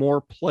somehow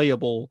more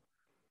playable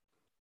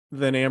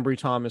than Ambry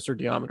Thomas or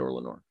Diamador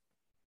Lenore.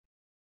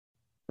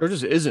 There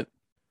just isn't.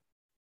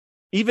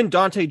 Even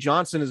Dante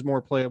Johnson is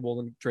more playable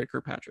than Dre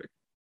Kirkpatrick.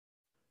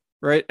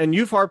 Right? And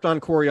you've harped on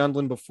Corey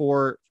Undlin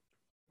before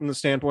from the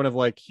standpoint of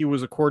like, he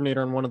was a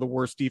coordinator on one of the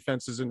worst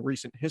defenses in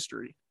recent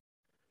history.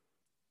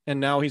 And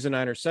now he's a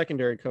Niners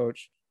secondary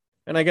coach.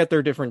 And I get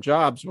they're different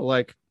jobs, but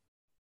like,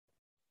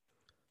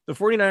 the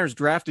 49ers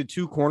drafted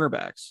 2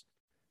 cornerbacks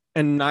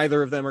and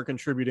neither of them are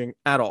contributing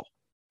at all.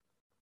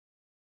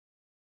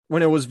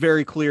 When it was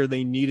very clear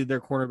they needed their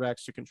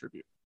cornerbacks to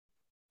contribute.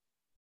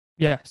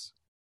 Yes.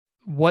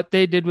 What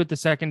they did with the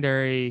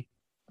secondary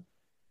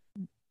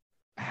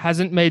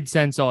hasn't made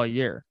sense all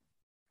year.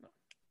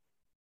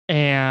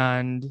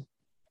 And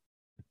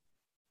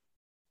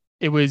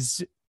it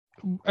was,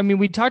 I mean,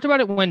 we talked about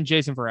it when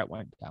Jason Verrett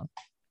went down.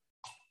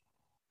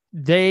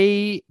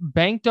 They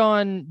banked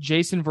on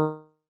Jason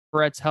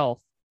Verrett's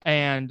health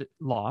and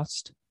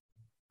lost,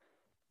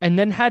 and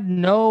then had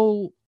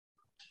no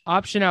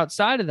option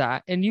outside of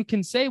that. And you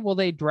can say, well,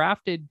 they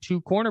drafted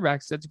 2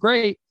 cornerbacks. That's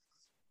great.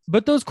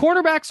 But those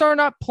cornerbacks are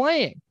not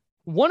playing.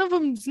 One of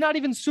them's not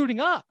even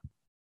suiting up.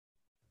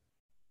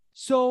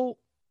 So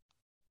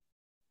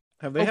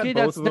have they had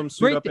both of them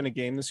suit up in a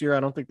game this year? I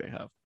don't think they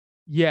have.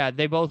 Yeah,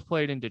 they both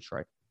played in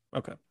Detroit.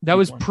 Okay. That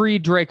was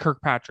pre-Dre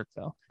Kirkpatrick,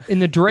 though. In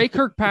the Dre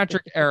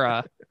Kirkpatrick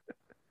era,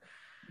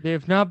 they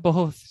have not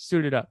both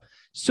suited up.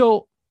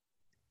 So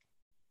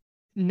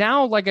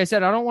now, like I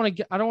said, I don't want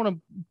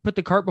to put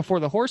the cart before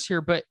the horse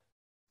here, but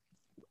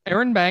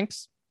Aaron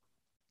Banks,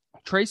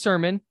 Trey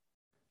Sermon,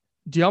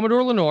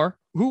 Diamador Lenore,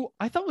 who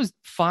I thought was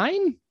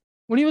fine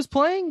when he was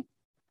playing.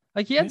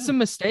 Like, he had some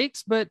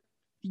mistakes, but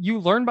you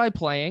learn by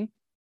playing.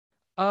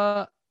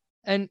 And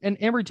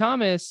Ambry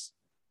Thomas,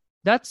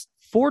 that's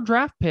 4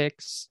 draft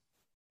picks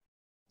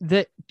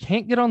that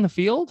can't get on the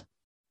field.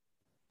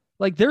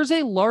 Like, there's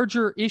a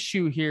larger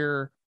issue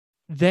here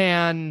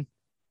than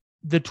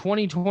the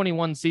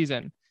 2021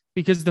 season,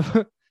 because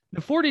the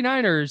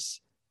 49ers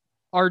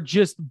are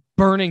just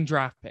burning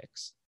draft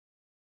picks.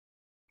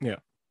 Yeah.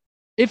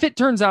 If it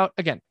turns out,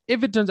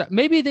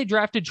 maybe they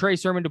drafted Trey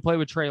Sermon to play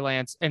with Trey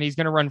Lance and he's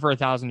going to run for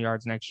 1,000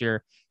 yards next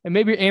year. And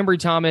maybe Ambry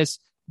Thomas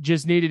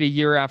just needed a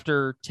year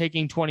after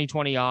taking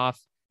 2020 off,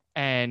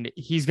 and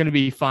he's going to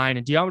be fine.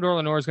 And Deommodore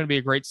Lenoir is going to be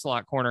a great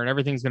slot corner, and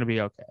everything's going to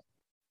be okay.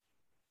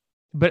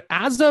 But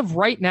as of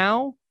right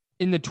now,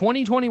 in the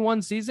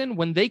 2021 season,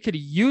 when they could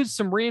use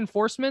some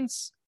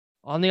reinforcements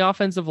on the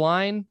offensive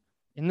line,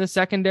 in the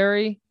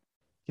secondary,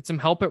 get some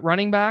help at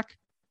running back,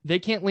 they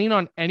can't lean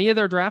on any of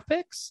their draft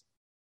picks.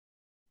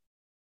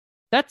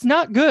 That's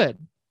not good.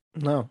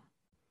 No.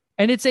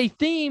 And it's a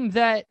theme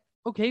that,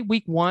 okay,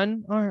 week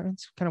 1, all right,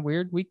 it's kind of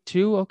weird. Week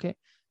 2, okay.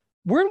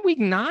 We're in week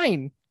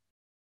 9.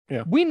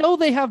 Yeah. We know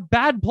they have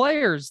bad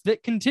players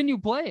that continue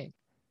playing.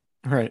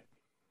 Right.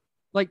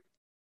 Like,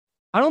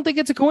 I don't think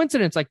it's a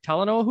coincidence. Like,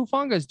 Talanoa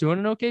Hufanga is doing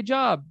an okay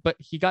job, but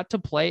he got to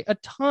play a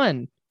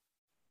ton.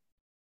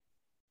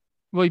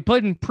 Well, he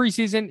played in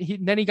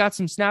preseason. Then he got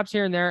some snaps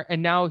here and there,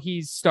 and now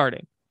he's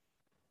starting.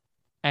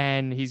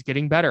 And he's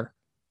getting better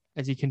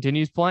as he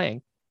continues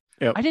playing.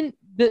 Yep.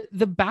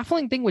 The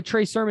baffling thing with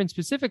Trey Sermon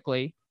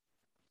specifically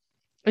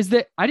is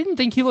that I didn't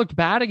think he looked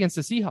bad against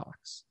the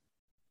Seahawks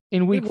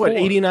in week 4.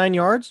 89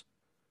 yards?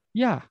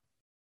 Yeah.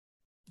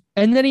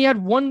 And then he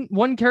had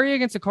one carry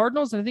against the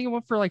Cardinals, and I think it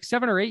went for like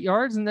 7 or 8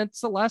 yards, and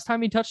that's the last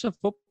time he touched a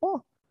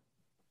football.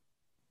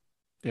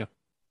 Yeah.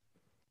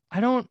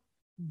 I don't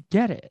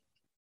get it.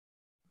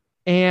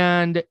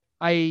 And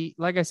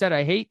like I said,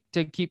 I hate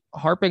to keep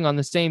harping on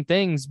the same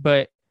things,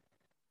 but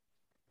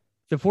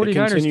the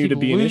 49ers keep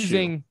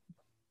losing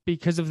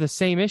because of the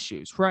same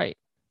issues. Right.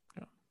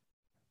 Yeah.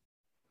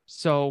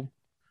 So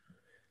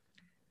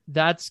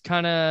that's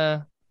kind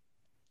of,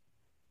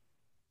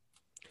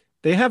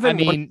 they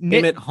haven't won a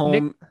game at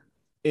home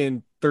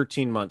in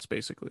 13 months,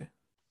 basically.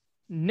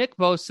 Nick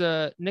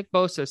Bosa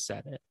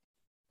said it,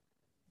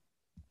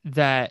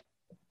 that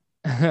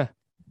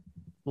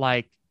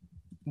like,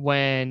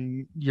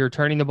 when you're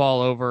turning the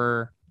ball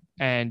over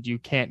and you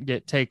can't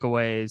get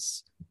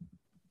takeaways,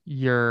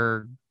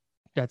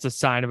 that's a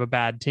sign of a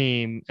bad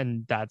team.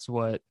 And that's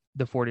what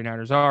the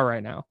 49ers are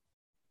right now.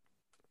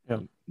 Yeah.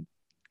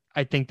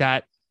 I think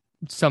that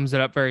sums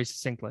it up very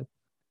succinctly.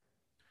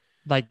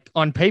 Like,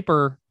 on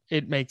paper,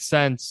 it makes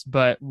sense,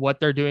 but what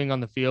they're doing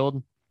on the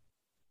field,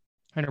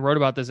 and I wrote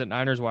about this at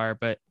Niners Wire,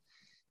 but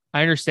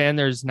I understand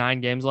there's 9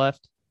 games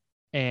left,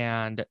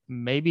 and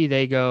maybe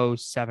they go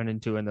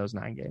 7-2 in those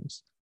 9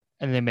 games.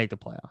 And they make the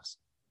playoffs.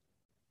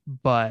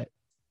 But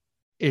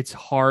it's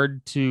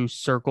hard to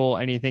circle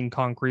anything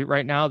concrete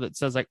right now that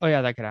says like, oh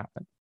yeah, that could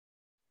happen.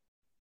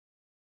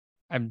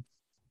 I'm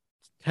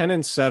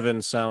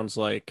 10-7 sounds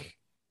like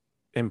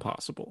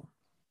impossible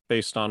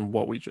based on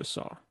what we just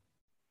saw.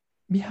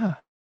 Yeah.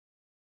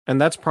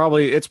 And it's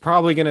probably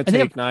going to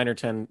take 9 or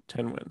 10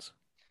 wins,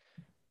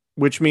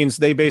 which means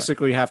they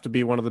basically have to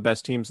be one of the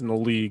best teams in the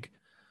league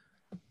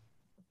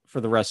for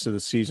the rest of the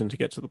season to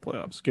get to the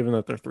playoffs, given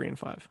that they're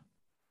 3-5.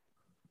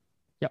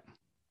 Yep.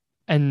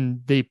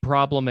 And the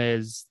problem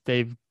is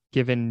they've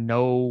given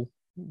no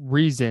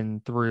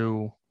reason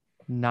through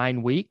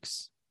 9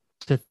 weeks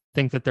to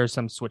think that there's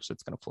some switch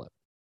that's going to flip.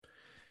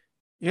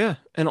 Yeah.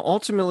 And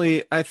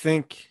ultimately, I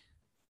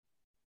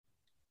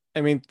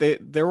mean,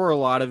 there were a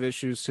lot of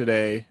issues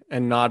today,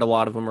 and not a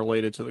lot of them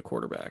related to the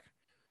quarterback.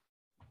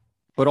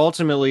 But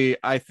ultimately,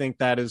 I think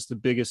that is the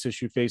biggest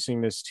issue facing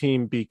this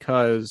team,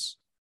 because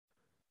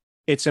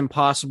it's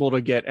impossible to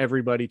get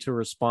everybody to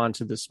respond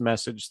to this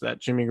message that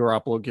Jimmy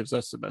Garoppolo gives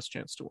us the best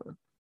chance to win.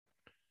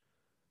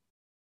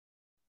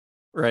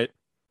 Right?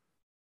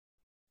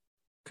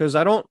 Because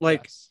I don't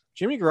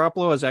Jimmy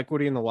Garoppolo has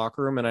equity in the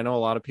locker room, and I know a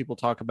lot of people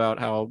talk about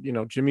how,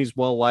 Jimmy's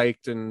well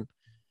liked and,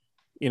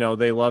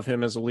 they love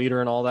him as a leader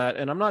and all that.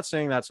 And I'm not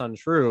saying that's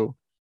untrue,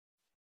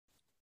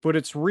 but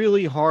it's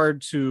really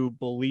hard to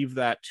believe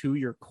that to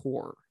your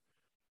core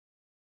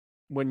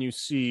when you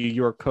see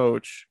your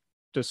coach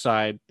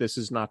decide this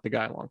is not the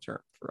guy long term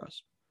for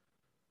us.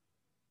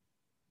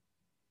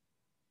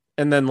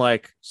 And then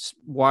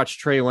watch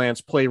Trey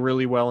Lance play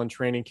really well in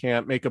training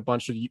camp, make a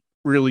bunch of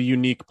really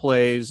unique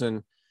plays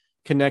and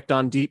connect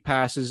on deep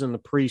passes in the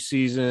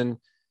preseason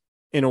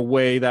in a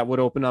way that would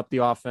open up the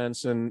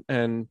offense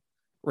and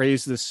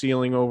raise the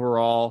ceiling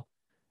overall.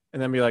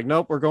 And then be like,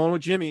 nope, we're going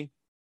with Jimmy.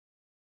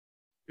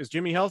 Is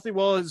Jimmy healthy?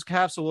 Well, his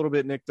calf's a little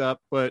bit nicked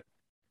up, but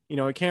he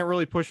can't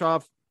really push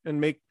off and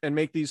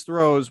make these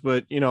throws,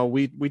 but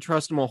we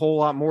trust him a whole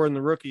lot more than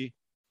the rookie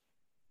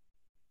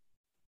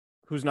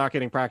who's not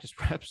getting practice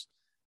reps,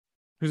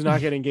 who's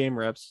not getting game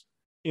reps.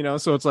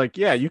 So it's like,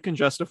 yeah, you can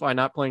justify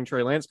not playing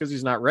Trey Lance because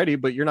he's not ready,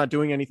 but you're not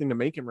doing anything to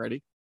make him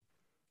ready.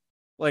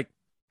 Like,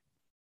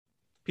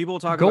 people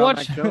talk about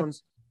Mac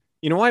Jones.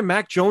 You know why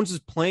Mac Jones is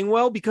playing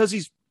well? Because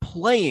he's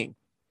playing.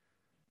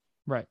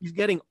 Right. He's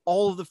getting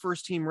all of the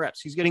first team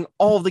reps. He's getting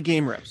all of the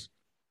game reps.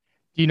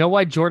 Do you know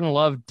why Jordan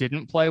Love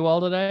didn't play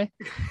well today?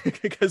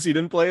 Because he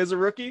didn't play as a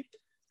rookie?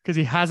 Because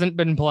he hasn't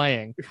been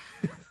playing.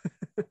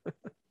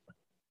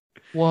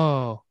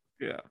 Whoa.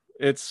 Yeah.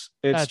 It's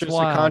just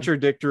wild. A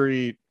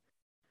contradictory.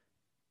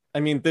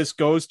 I mean, this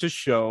goes to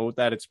show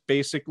that it's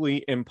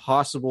basically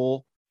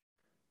impossible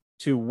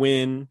to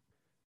win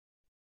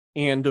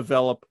and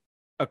develop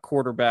a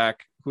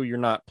quarterback who you're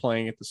not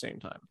playing at the same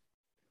time.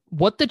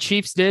 What the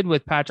Chiefs did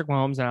with Patrick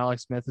Mahomes and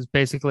Alex Smith is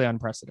basically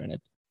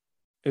unprecedented.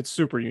 It's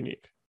super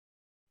unique.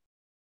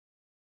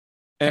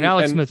 And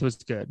Alex Smith was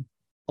good.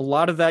 A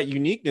lot of that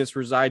uniqueness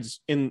resides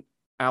in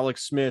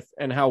Alex Smith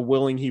and how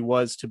willing he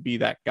was to be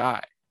that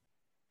guy.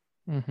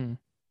 Mm-hmm.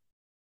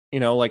 You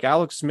know, like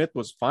Alex Smith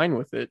was fine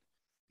with it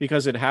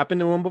because it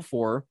happened to him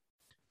before.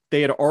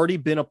 They had already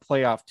been a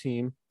playoff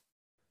team.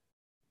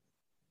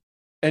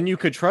 And you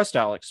could trust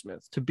Alex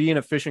Smith to be an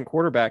efficient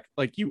quarterback.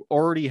 Like you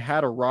already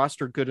had a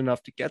roster good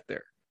enough to get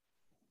there.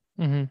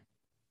 Mm-hmm.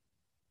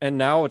 And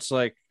now it's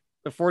like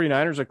the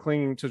 49ers are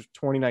clinging to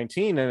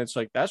 2019 and it's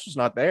like, that's just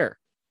not there.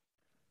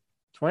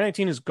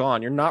 2019 is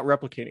gone. You're not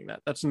replicating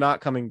that. That's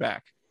not coming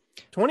back.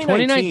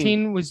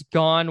 2019 was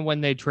gone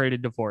when they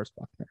traded DeForest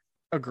Buckner.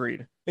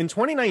 Agreed. In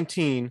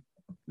 2019,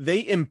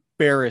 they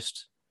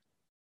embarrassed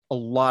a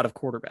lot of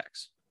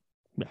quarterbacks.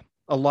 Yeah.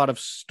 A lot of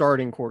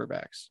starting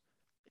quarterbacks.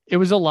 It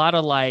was a lot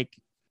of like,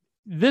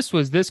 this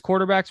was this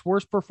quarterback's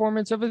worst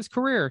performance of his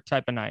career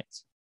type of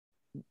nights.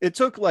 It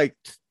took like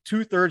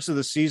 2/3 of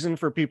the season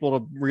for people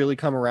to really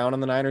come around on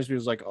the Niners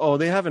because like, oh,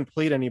 they haven't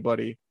played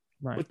anybody.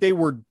 Right. But they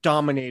were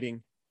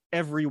dominating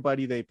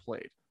everybody they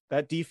played.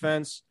 That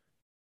defense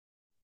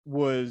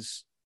would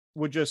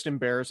just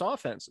embarrass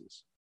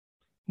offenses.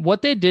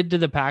 What they did to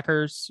the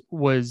Packers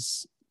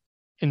was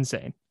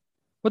insane.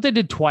 What they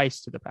did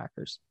twice to the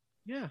Packers.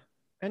 Yeah.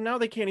 And now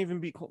they can't even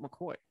beat Colt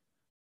McCoy.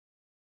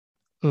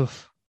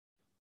 Oof.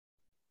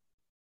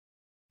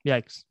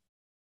 Yikes.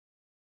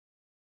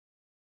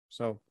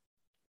 So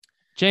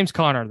James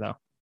Conner, though.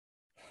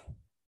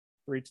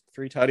 Three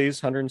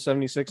tutties,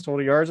 176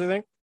 total yards, I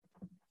think.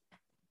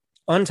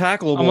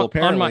 Untackleable,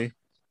 apparently.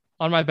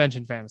 On my bench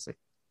in fantasy.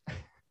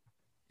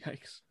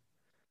 Yikes.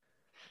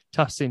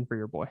 Tough scene for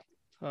your boy.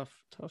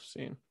 Tough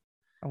scene.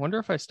 I wonder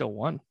if I still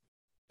won.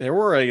 There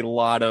were a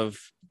lot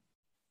of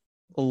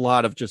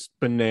just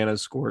banana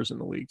scores in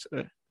the league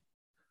today.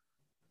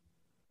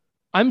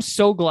 I'm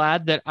so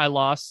glad that I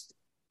lost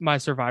my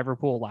survivor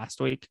pool last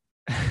week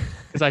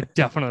because I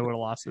definitely would have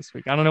lost this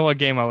week. I don't know what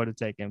game I would have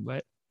taken,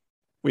 but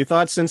we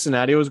thought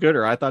Cincinnati was good,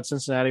 or I thought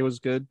Cincinnati was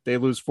good. They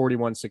lose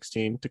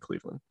 41-16 to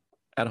Cleveland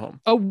at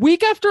home. A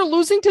week after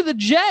losing to the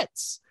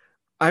Jets.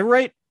 I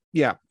write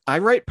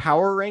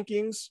power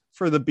rankings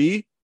for the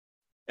B,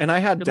 and I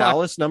had Good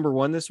Dallas number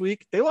 1 this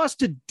week. They lost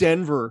to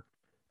Denver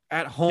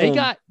at home. They did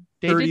not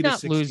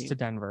 30-16. lose to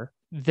Denver.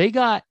 They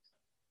got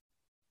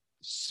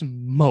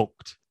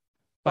smoked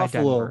by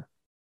Buffalo. Denver.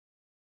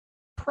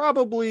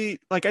 Probably,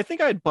 like, I think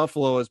I had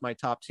Buffalo as my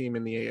top team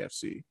in the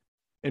AFC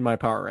in my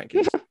power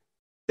rankings.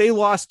 They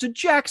lost to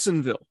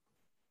Jacksonville.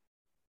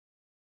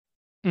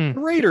 The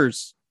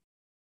Raiders.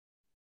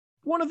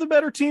 One of the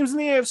better teams in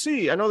the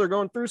AFC. I know they're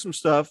going through some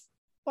stuff.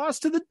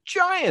 Lost to the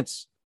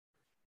Giants.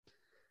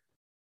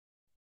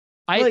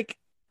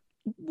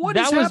 What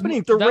is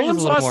happening? The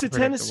Rams lost to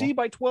Tennessee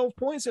by 12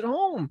 points at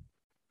home.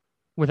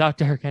 Without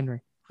Derrick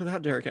Henry.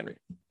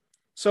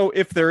 So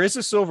if there is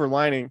a silver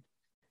lining,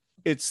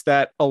 it's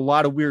that a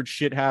lot of weird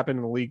shit happened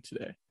in the league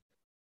today.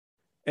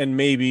 And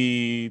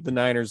maybe the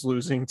Niners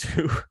losing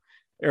to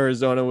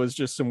Arizona was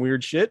just some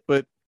weird shit,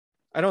 but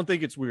I don't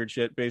think it's weird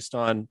shit based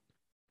on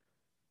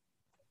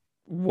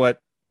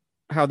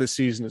how the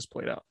season has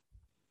played out.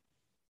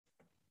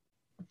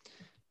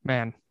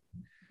 Man.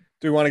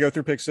 Do we want to go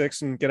through pick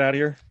 6 and get out of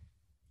here?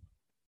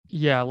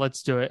 Yeah,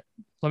 let's do it.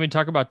 Let me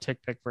talk about Tick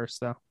Pick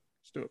first, though.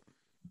 Let's do it.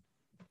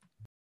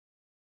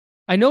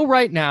 I know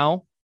right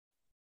now,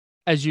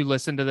 as you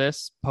listen to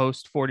this,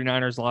 post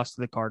 49ers loss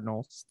to the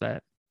Cardinals,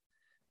 that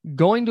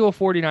going to a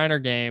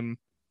 49er game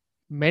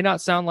may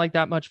not sound like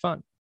that much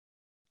fun.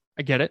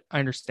 I get it. I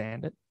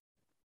understand it.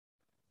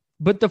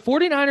 But the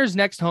 49ers'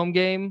 next home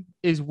game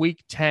is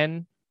week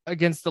 10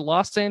 against the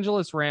Los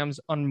Angeles Rams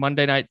on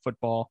Monday Night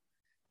Football.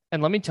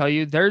 And let me tell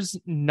you, there's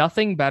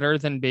nothing better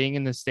than being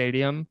in the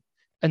stadium.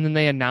 And then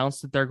they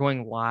announce that they're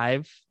going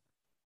live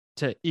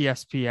to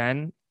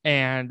ESPN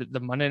and the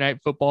Monday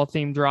Night Football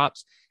theme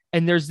drops.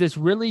 And there's this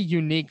really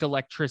unique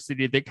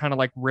electricity that kind of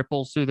like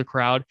ripples through the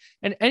crowd.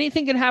 And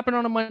anything can happen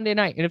on a Monday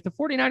night. And if the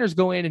 49ers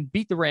go in and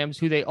beat the Rams,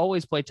 who they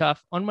always play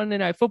tough on Monday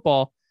Night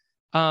Football,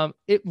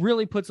 it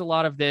really puts a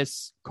lot of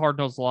this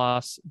Cardinals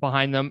loss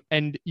behind them.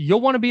 And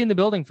you'll want to be in the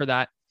building for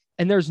that.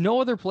 And there's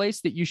no other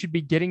place that you should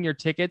be getting your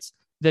tickets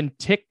than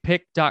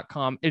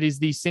tickpick.com. It is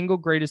the single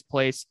greatest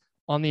place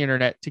on the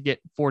internet to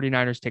get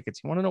 49ers tickets.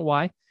 You want to know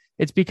why?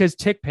 It's because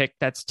TickPick,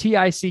 that's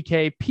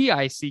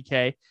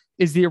TickPick,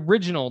 is the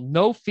original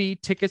no-fee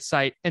ticket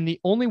site, and the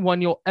only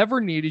one you'll ever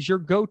need is your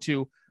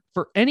go-to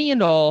for any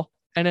and all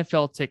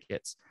NFL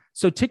tickets.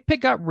 So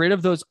TickPick got rid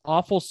of those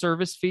awful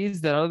service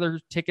fees that other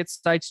ticket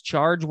sites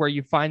charge, where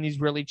you find these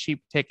really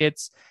cheap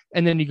tickets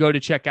and then you go to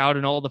check out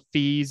and all the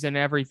fees and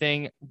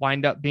everything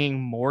wind up being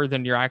more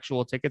than your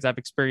actual tickets. I've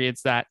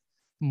experienced that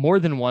more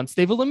than once.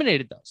 They've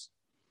eliminated those.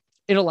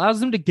 It allows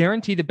them to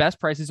guarantee the best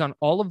prices on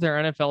all of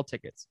their NFL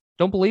tickets.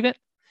 Don't believe it?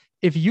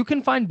 If you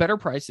can find better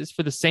prices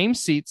for the same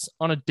seats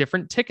on a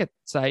different ticket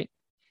site,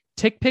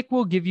 TickPick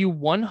will give you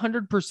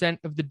 100%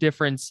 of the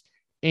difference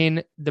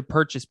in the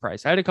purchase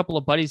price. I had a couple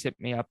of buddies hit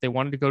me up. They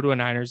wanted to go to a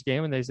Niners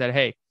game and they said,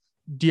 hey,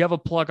 do you have a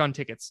plug on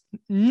tickets?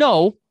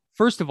 No.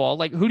 First of all,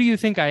 like, who do you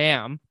think I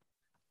am?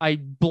 I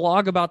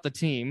blog about the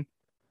team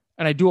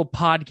and I do a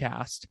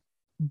podcast,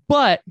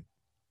 but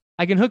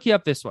I can hook you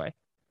up this way.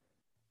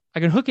 I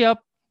can hook you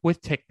up with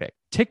TickPick,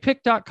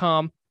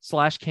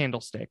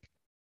 tickpick.com/candlestick.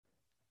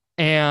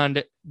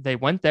 And they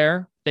went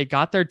there. They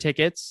got their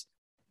tickets.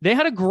 They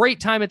had a great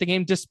time at the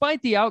game.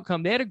 Despite the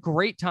outcome, they had a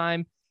great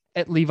time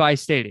at Levi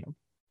Stadium.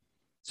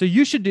 So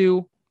you should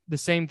do the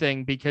same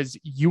thing because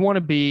you want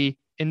to be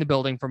in the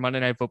building for Monday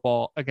Night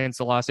Football against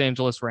the Los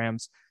Angeles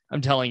Rams.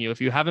 I'm telling you,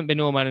 if you haven't been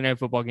to a Monday Night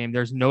Football game,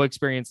 there's no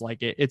experience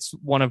like it. It's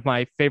one of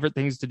my favorite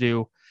things to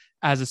do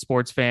as a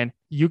sports fan.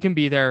 You can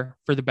be there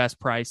for the best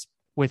price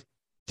with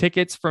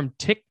tickets from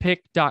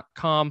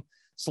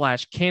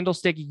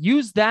tickpick.com/candlestick.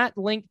 Use that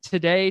link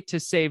today to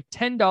save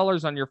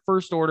 $10 on your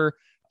first order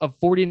of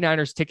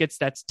 49ers tickets.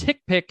 That's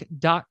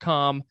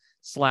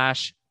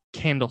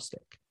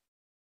tickpick.com/candlestick.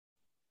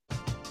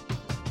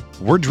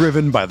 We're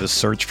driven by the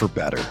search for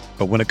better.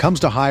 But when it comes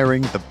to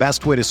hiring, the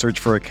best way to search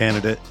for a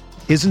candidate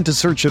isn't to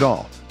search at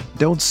all.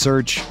 Don't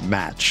search,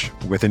 match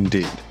with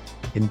Indeed.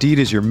 Indeed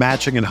is your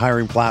matching and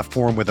hiring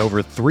platform with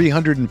over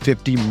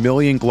 350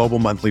 million global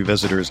monthly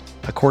visitors,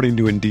 according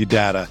to Indeed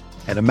data,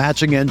 and a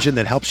matching engine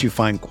that helps you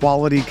find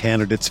quality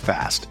candidates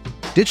fast.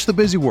 Ditch the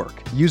busy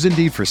work. Use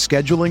Indeed for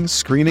scheduling,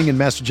 screening, and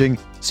messaging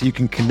so you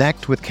can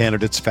connect with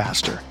candidates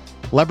faster.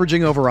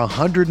 Leveraging over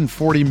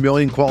 140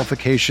 million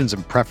qualifications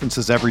and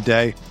preferences every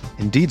day,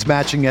 Indeed's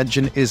matching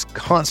engine is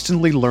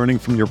constantly learning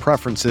from your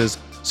preferences,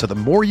 so the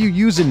more you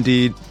use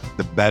Indeed,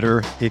 the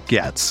better it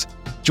gets.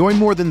 Join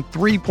more than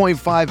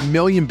 3.5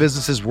 million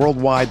businesses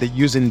worldwide that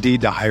use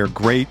Indeed to hire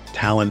great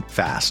talent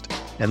fast.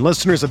 And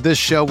listeners of this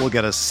show will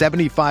get a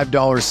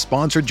 $75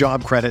 sponsored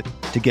job credit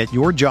to get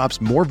your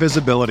jobs more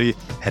visibility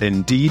at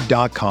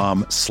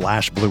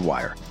Indeed.com/Blue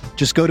Wire.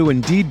 Just go to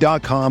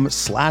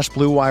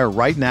Indeed.com/Blue Wire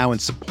right now and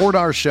support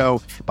our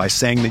show by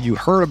saying that you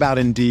heard about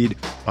Indeed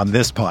on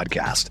this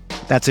podcast.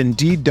 That's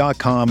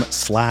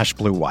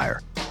Indeed.com/Blue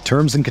Wire.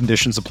 Terms and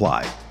conditions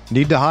apply.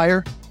 Need to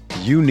hire?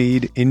 You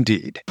need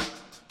Indeed.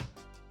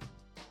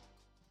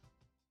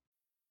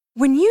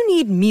 When you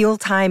need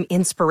mealtime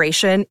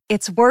inspiration,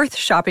 it's worth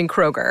shopping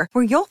Kroger,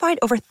 where you'll find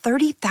over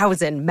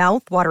 30,000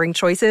 mouth-watering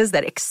choices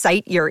that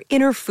excite your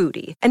inner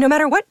foodie. And no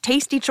matter what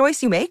tasty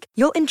choice you make,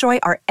 you'll enjoy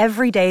our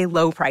everyday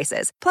low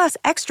prices, plus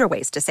extra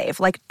ways to save,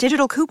 like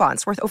digital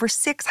coupons worth over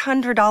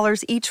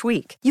 $600 each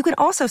week. You can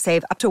also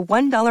save up to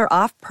 $1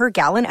 off per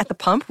gallon at the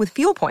pump with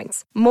fuel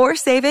points. More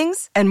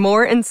savings and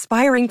more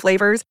inspiring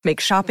flavors make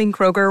shopping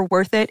Kroger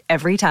worth it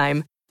every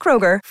time.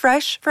 Kroger,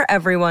 fresh for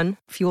everyone.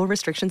 Fuel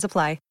restrictions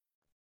apply.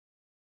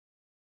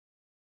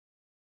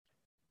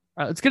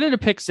 All right, let's get into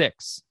pick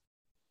six.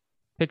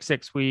 Pick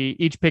six. We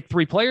each pick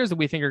 3 players that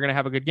we think are going to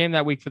have a good game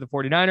that week for the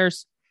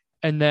 49ers.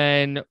 And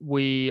then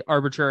we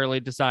arbitrarily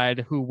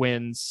decide who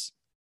wins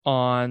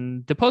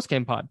on the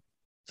post-game pod.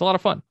 It's a lot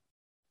of fun.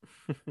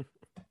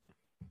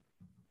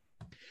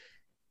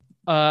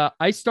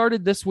 I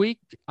started this week.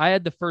 I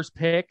had the first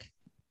pick.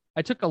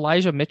 I took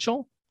Elijah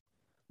Mitchell,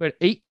 who had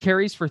 8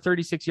 carries for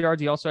 36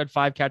 yards. He also had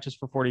 5 catches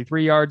for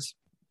 43 yards.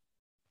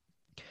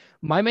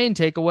 My main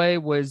takeaway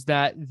was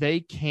that they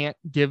can't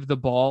give the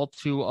ball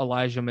to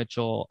Elijah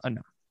Mitchell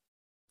enough.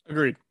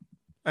 Agreed.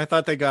 I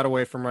thought they got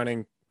away from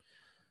running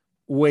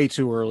way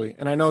too early.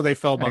 And I know they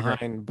fell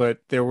behind, but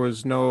there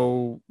was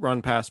no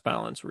run-pass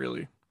balance,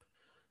 really.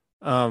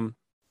 The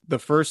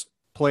first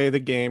play of the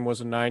game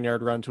was a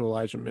 9-yard run to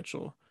Elijah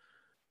Mitchell.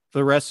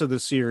 The rest of the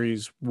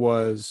series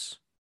was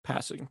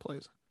passing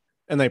plays,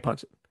 and they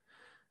punted.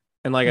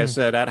 And like I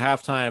said, at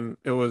halftime,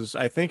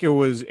 I think it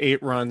was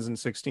 8 runs and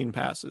 16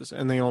 passes,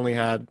 and they only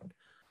had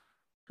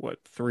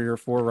 3 or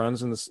 4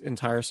 runs in this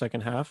entire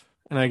second half.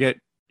 And I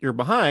get you're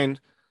behind,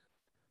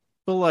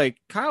 but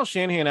like Kyle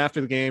Shanahan after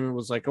the game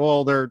was like,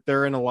 "Oh,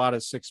 they're in a lot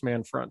of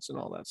 6-man fronts and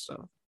all that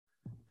stuff."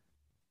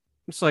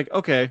 It's like,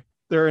 okay,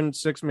 they're in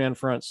 6-man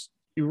fronts.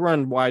 You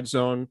run wide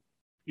zone,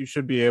 you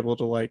should be able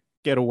to like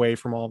get away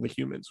from all the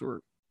humans who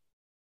are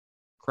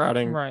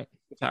crowding the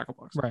tackle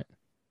box. Right.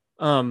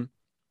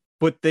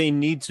 But they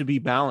need to be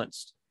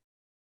balanced.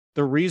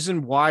 The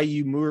reason why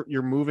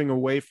you're moving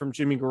away from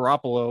Jimmy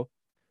Garoppolo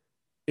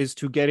is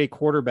to get a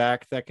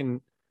quarterback that can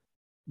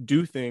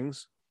do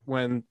things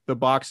when the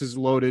box is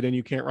loaded and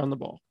you can't run the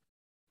ball.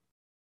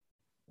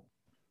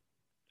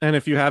 And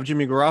if you have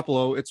Jimmy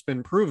Garoppolo, it's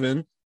been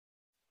proven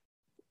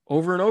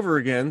over and over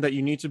again that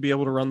you need to be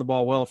able to run the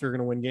ball well if you're going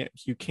to win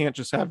games. You can't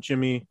just have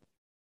Jimmy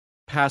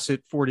pass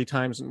it 40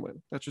 times and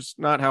win. That's just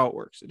not how it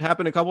works. It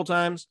happened a couple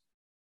times.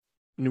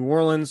 New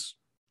Orleans,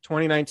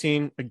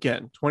 2019,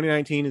 again.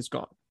 2019 is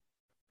gone.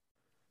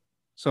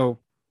 So,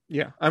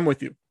 yeah, I'm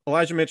with you.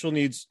 Elijah Mitchell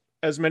needs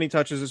as many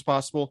touches as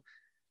possible.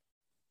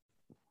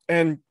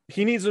 And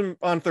he needs them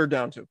on third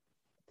down, too.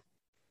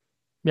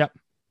 Yep.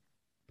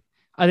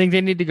 I think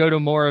they need to go to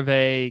more of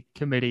a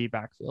committee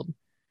backfield.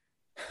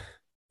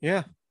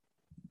 Yeah.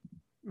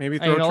 Maybe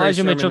throw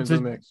Elijah Mitchell into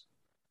the mix.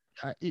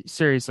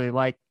 Seriously,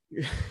 like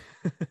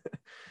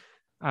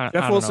Jeff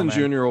don't Wilson know,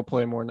 man. Jr. will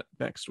play more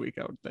next week,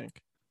 I would think.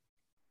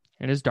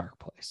 In his dark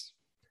place.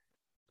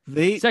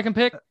 They Second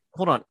pick.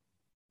 Hold on.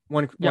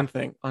 One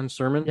thing on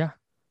Sermon. Yeah.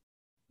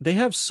 They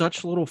have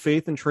such little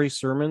faith in Trey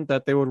Sermon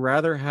that they would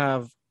rather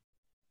have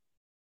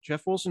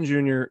Jeff Wilson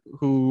Jr.,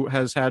 who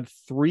has had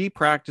 3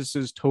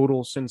 practices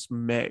total since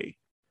May,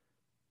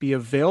 be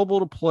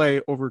available to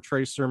play over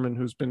Trey Sermon,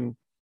 who's been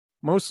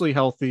mostly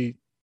healthy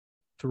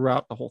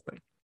throughout the whole thing.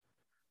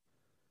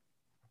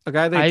 A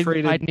guy they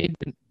traded I need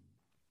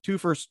 2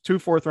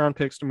 fourth round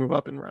picks to move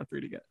up in round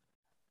 3 to get.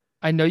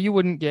 I know you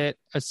wouldn't get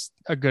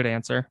a good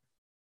answer,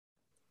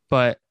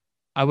 but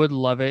I would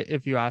love it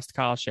if you asked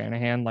Kyle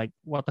Shanahan, like,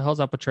 what the hell's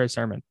up with Trey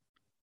Sermon?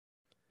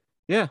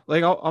 Yeah,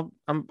 like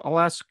I'll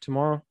ask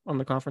tomorrow on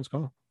the conference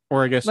call,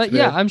 or I guess Like,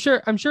 today. yeah, I'm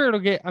sure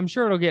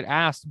it'll get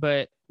asked,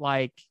 but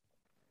like,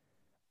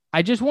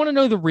 I just want to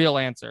know the real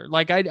answer.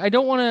 Like, I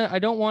don't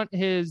want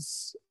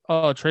his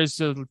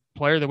Trey's a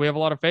player that we have a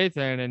lot of faith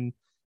in,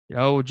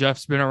 and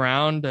Jeff's been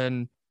around,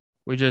 and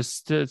we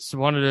just we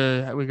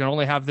can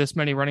only have this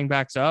many running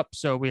backs up,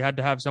 so we had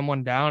to have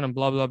someone down and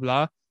blah blah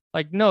blah.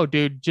 Like, no,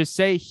 dude, just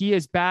say he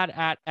is bad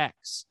at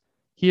X.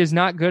 He is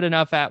not good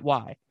enough at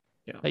Y.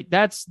 Yeah. Like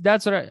that's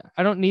what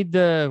I don't need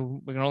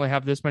we can only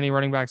have this many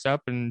running backs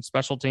up and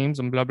special teams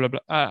and blah, blah,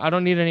 blah. I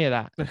don't need any of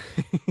that.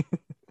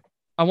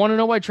 I want to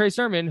know why Trey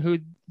Sermon, who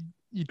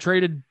you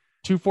traded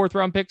 2 fourth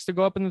round picks to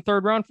go up in the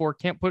 3rd round for,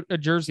 can't put a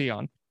jersey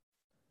on.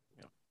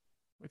 Yeah.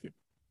 With you.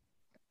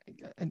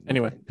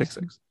 Anyway, pick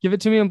 6. Give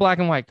it to me in black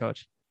and white,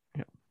 coach.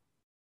 Yeah.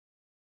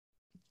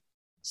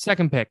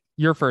 Second pick,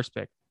 your first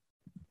pick.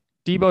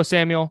 Deebo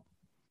Samuel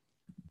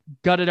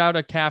gutted out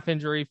a calf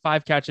injury,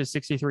 5 catches,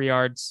 63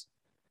 yards.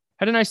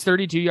 Had a nice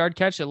 32-yard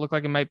catch. It looked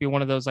like it might be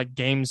one of those like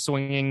game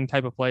swinging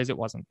type of plays. It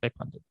wasn't. They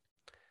punted.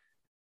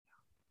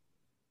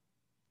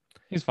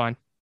 He's fine.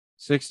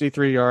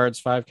 63 yards,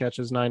 5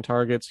 catches, 9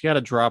 targets. He had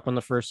a drop in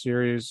the first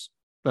series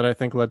that I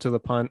think led to the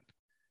punt.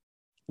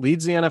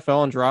 Leads the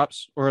NFL in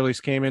drops, or at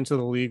least came into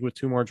the league with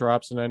 2 more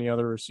drops than any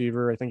other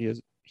receiver. I think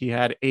he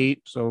had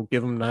 8, so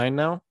give him 9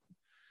 now.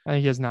 I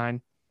think he has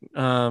 9.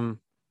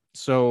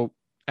 So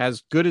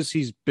as good as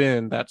he's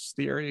been, that's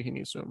the area he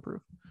needs to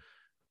improve.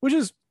 Which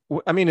is,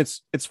 I mean,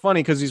 it's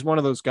funny because he's one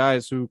of those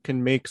guys who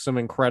can make some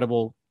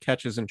incredible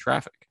catches in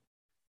traffic,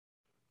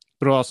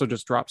 but also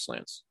just drop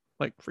slants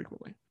like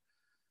frequently.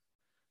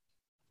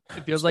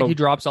 It feels like he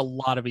drops a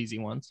lot of easy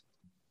ones.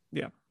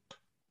 Yeah.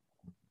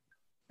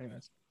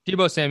 Anyways,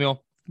 Deebo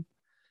Samuel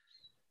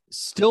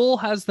still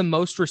has the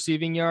most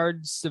receiving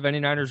yards of any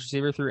Niners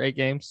receiver through 8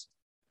 games.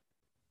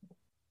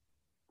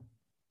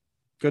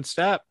 Good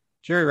stat.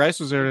 Jerry Rice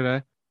was there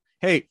today.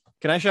 Hey,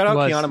 can I shout out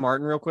Kiana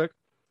Martin real quick?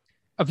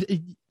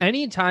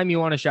 Anytime you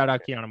want to shout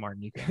out Kiana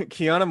Martin, you can.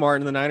 Kiana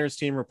Martin, the Niners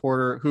team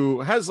reporter,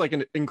 who has like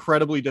an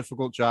incredibly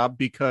difficult job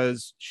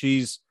because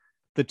she's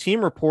the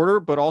team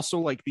reporter, but also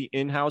like the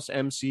in-house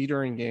MC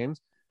during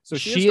games. So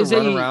she has to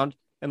run around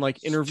and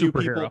like interview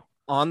people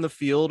on the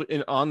field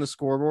and on the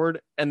scoreboard,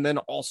 and then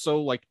also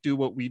like do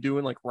what we do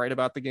and like write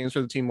about the games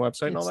for the team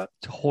website and all that.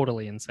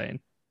 Totally insane.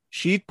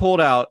 She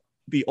pulled out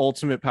the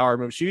ultimate power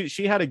move.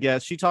 She had a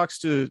guest. She talks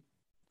to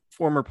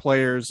former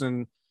players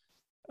and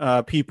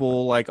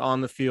people like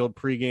on the field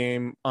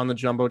pregame on the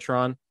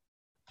Jumbotron.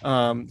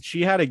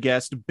 She had a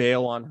guest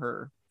bail on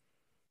her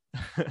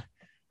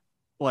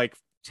like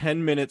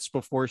 10 minutes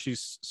before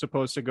she's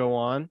supposed to go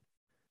on.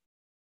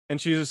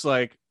 And she's just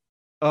like,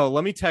 oh,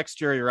 let me text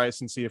Jerry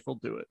Rice and see if he'll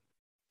do it.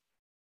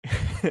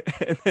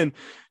 And then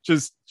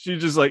she's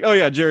just like, oh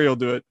yeah, Jerry will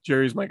do it.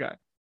 Jerry's my guy.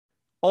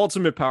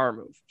 Ultimate power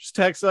move. Just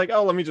text like,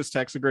 oh, let me just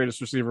text the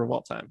greatest receiver of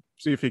all time.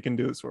 See if he can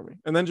do this for me.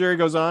 And then Jerry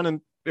goes on and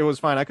it was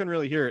fine. I couldn't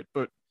really hear it,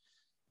 but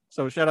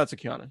so shout out to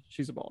Kiana.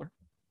 She's a baller.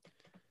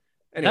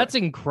 Anyway. That's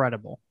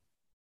incredible.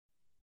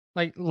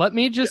 Like, let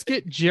me just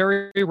get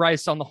Jerry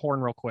Rice on the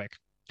horn real quick.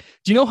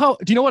 Do you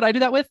know what I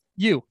do that with?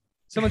 You.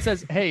 Someone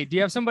says, hey, do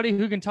you have somebody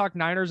who can talk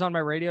Niners on my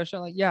radio show?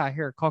 Like, yeah,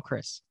 here, call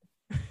Chris.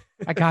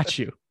 I got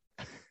you.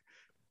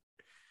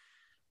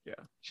 Yeah.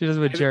 She does it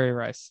with Jerry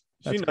Rice.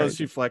 That's she knows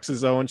crazy. She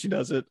flexes though, and she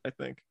does it, I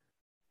think.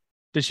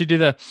 Did she do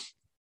the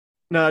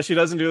No, she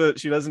doesn't do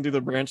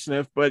the branch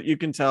sniff, but you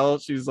can tell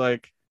she's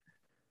like,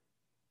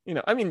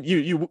 I mean,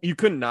 you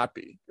couldn't not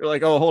be. You're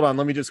like, oh, hold on,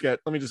 let me just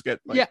get like, one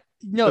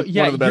of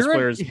the best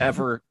players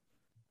ever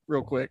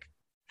real quick.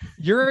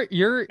 You're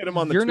hit him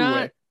on the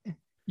two-way.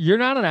 You're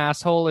not an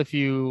asshole if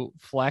you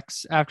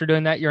flex after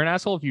doing that. You're an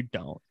asshole if you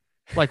don't.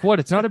 Like, what?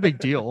 It's not a big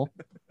deal.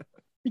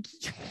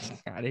 Get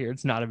out of here.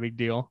 It's not a big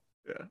deal.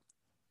 Yeah.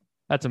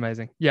 That's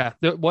amazing. Yeah.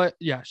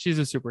 Yeah. She's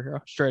a superhero.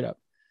 Straight up.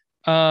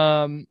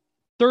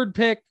 Third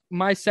pick,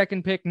 my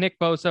second pick, Nick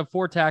Bosa,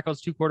 4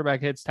 tackles, 2 quarterback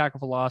hits, tackle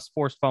for loss,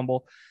 forced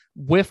fumble,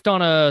 whiffed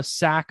on a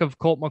sack of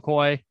Colt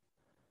McCoy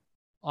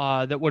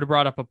that would have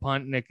brought up a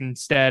punt, and it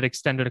instead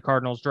extended a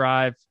Cardinals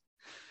drive.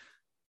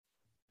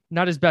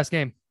 Not his best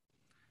game.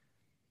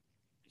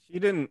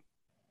 It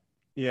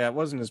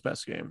wasn't his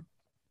best game.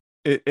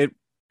 It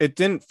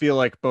didn't feel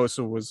like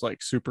Bosa was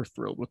like super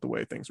thrilled with the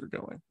way things were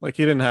going. Like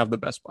he didn't have the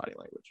best body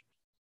language.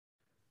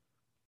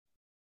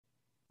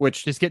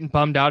 which Just getting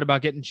bummed out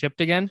about getting chipped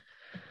again.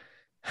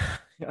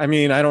 I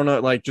mean, I don't know,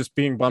 like just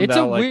being bummed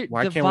out. Like,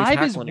 why the can't we vibe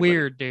tackle is anybody?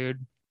 weird,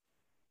 dude.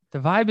 The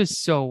vibe is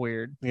so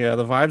weird. Yeah,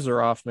 the vibes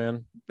are off,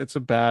 man. It's a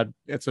bad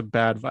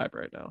vibe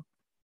right now.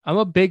 I'm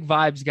a big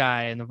vibes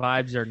guy, and the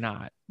vibes are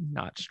not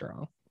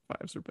strong.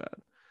 Vibes are bad.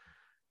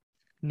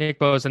 Nick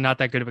Bosa, not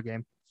that good of a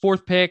game.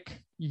 4th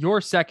pick, your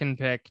 2nd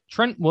pick,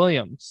 Trent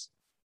Williams.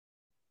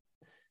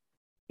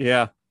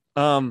 Yeah.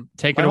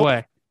 Take it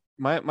away.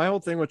 My whole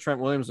thing with Trent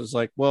Williams is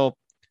like, well,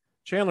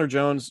 Chandler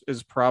Jones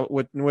is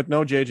probably with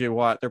no JJ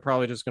Watt, they're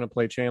probably just going to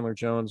play Chandler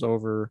Jones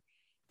over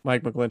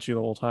Mike McGlinchey the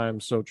whole time.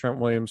 So Trent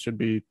Williams should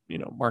be,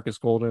 Marcus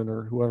Golden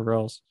or whoever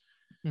else.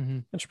 Mm-hmm.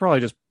 It should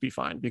probably just be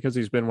fine because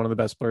he's been one of the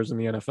best players in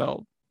the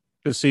NFL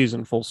this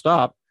season, full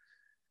stop.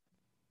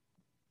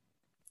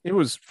 It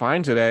was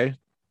fine today.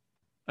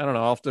 I don't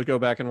know. I'll have to go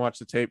back and watch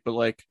the tape, but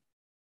like,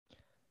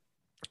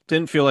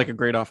 didn't feel like a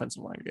great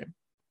offensive line game.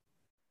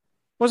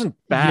 Wasn't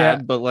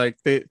bad, but like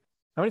how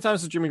many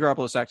times did Jimmy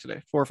Garoppolo sack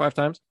today? 4 or 5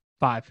 times?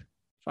 5.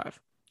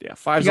 Yeah,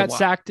 5. He got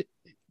sacked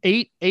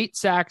 8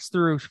 sacks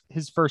through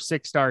his first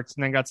 6 starts,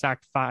 and then got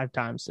sacked 5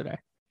 times today.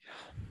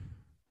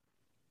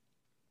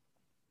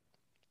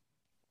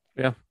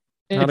 Yeah,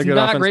 it's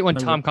not great when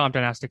Tom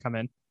Compton has to come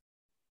in.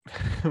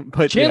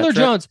 But Chandler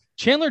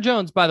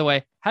Jones, by the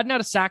way, hadn't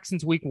had a sack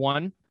since week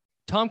 1.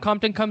 Tom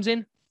Compton comes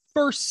in,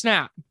 first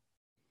snap,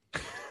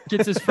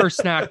 gets his first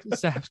sack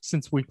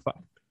since week 5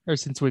 or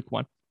since week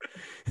 1.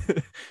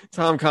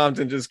 Tom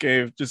Compton just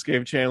gave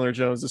Chandler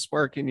Jones the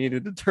spark he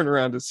needed to turn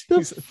around his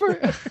season.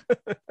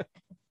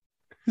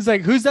 He's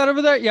like, "Who's that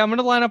over there? Yeah, I'm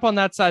gonna line up on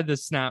that side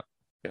this snap.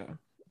 Yeah,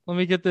 let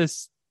me get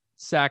this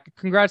sack."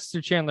 Congrats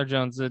to Chandler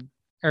Jones, the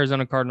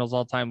Arizona Cardinals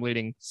all-time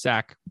leading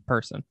sack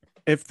person.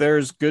 If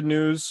there's good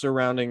news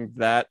surrounding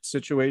that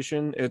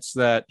situation, it's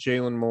that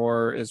Jalen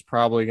Moore is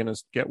probably going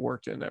to get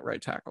worked in at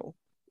right tackle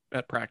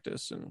at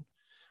practice. And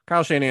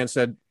Kyle Shanahan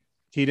said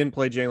he didn't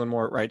play Jalen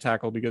Moore at right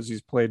tackle because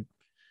he's played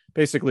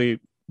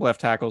basically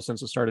left tackle since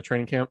the start of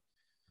training camp,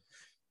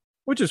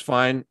 which is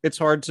fine. It's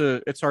hard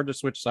to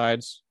switch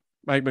sides.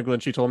 Mike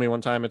McGlinchey told me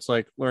one time it's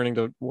like learning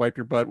to wipe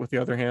your butt with the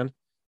other hand.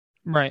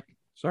 Right.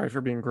 Sorry for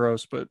being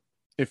gross, but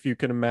if you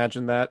can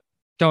imagine that,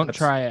 don't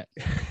try it.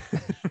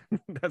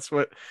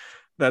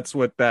 That's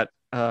what that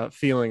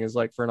feeling is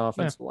like for an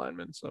offensive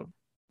lineman. So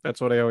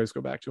that's what I always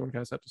go back to when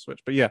guys have to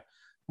switch. But yeah,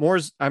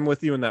 I'm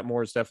with you in that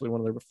Moore is definitely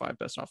one of their 5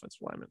 best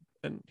offensive linemen,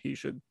 and he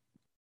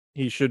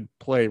should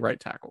play right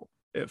tackle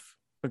if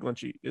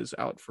McGlinchey is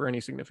out for any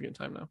significant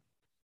time now.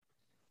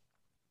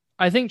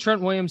 I think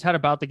Trent Williams had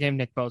about the game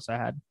Nick Bosa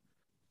had.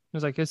 It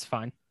was like, it's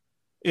fine.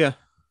 Yeah.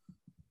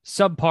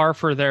 Subpar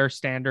for their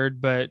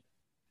standard, but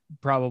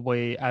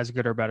probably as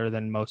good or better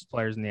than most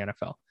players in the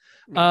NFL.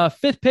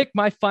 5th pick,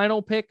 my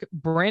final pick,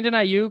 Brandon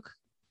Ayuk.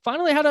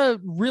 Finally had a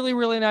really,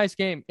 really nice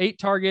game. 8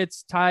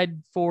 targets,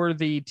 tied for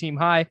the team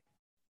high.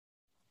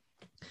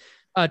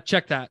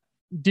 Check that.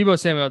 Deebo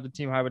Samuel had the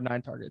team high with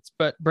 9 targets,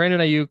 but Brandon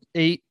Ayuk,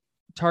 8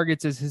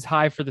 targets is his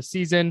high for the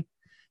season.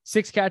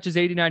 6 catches,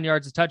 89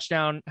 yards, a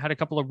touchdown, had a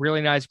couple of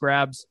really nice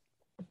grabs.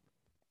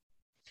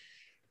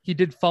 He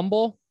did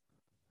fumble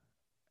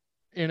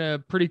in a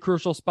pretty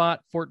crucial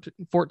spot.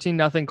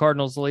 14-0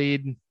 Cardinals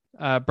lead.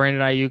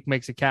 Brandon Ayuk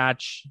makes a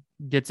catch,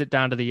 gets it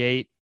down to the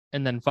 8,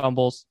 and then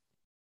fumbles.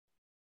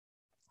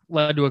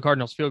 Led to a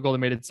Cardinals field goal that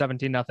made it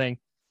 17-0.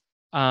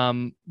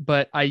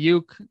 But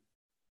Ayuk,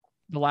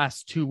 the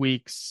last 2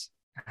 weeks,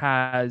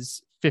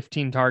 has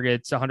 15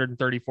 targets,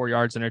 134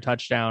 yards, and a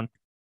touchdown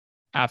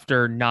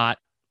after not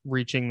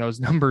reaching those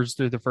numbers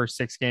through the first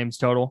 6 games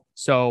total.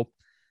 So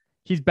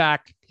he's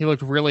back. He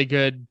looked really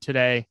good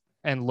today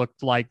and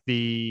looked like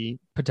the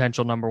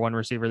potential number 1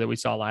 receiver that we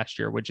saw last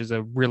year, which is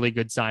a really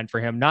good sign for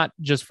him, not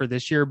just for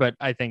this year, but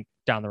I think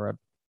down the road.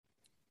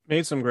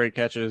 Made some great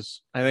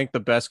catches. I think the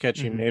best catch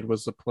he made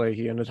was the play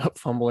he ended up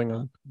fumbling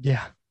on.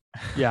 Yeah.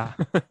 Yeah.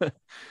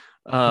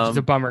 It's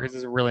a bummer because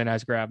it's a really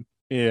nice grab.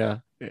 Yeah.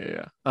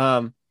 Yeah.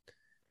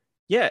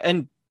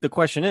 And the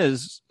question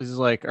is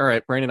like, all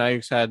right, Brandon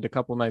Ayuk's had a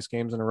couple nice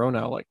games in a row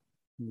now. Like,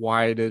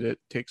 why did it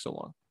take so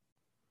long?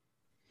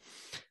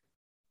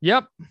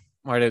 Yep.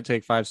 Why did it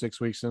take 5-6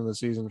 weeks into the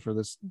season for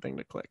this thing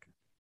to click?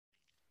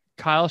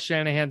 Kyle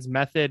Shanahan's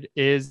method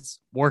is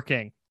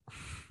working.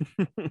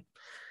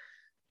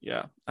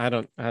 Yeah,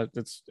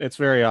 it's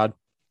very odd.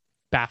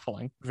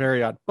 Baffling.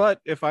 Very odd. But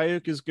if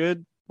Ayuk is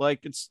good,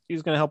 like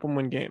he's going to help him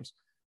win games.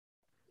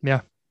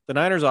 Yeah. The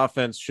Niners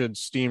offense should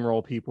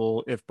steamroll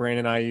people if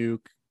Brandon Ayuk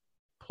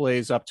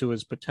plays up to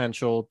his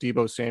potential,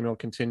 Deebo Samuel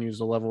continues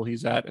the level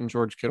he's at, and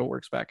George Kittle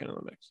works back into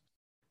the mix.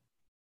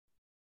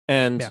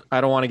 And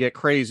I don't want to get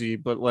crazy,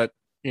 but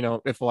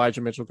if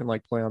Elijah Mitchell can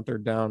play on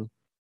 3rd down,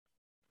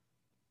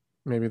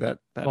 maybe that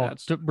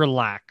adds.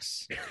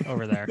 Relax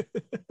over there.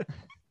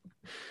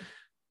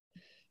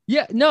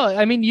 Yeah, no,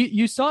 I mean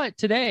you saw it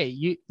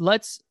today.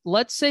 Let's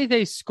say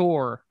they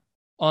score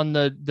on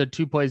the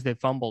 2 plays they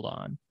fumbled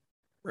on.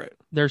 Right.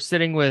 They're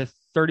sitting with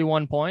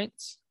 31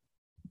 points.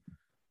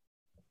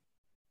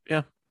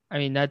 Yeah. I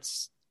mean,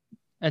 that's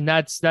And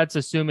that's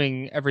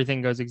assuming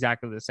everything goes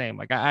exactly the same.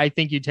 Like I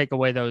think you take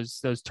away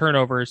those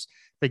turnovers,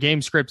 the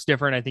game script's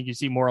different. I think you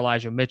see more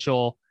Elijah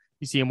Mitchell.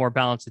 You see a more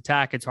balanced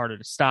attack. It's harder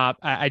to stop.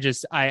 I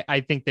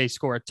think they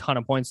score a ton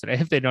of points today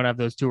if they don't have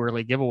those 2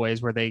 early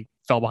giveaways where they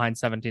fell behind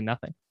 17-0.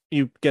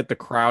 You get the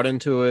crowd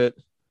into it.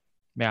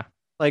 Yeah.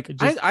 Like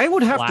I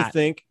would have to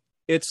think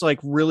it's like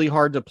really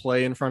hard to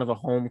play in front of a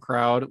home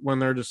crowd when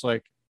they're just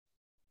like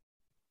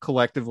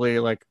collectively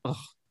like,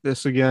 oh,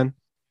 this again.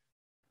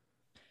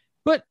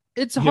 But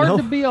it's hard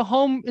to be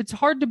it's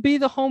hard to be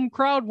the home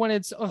crowd when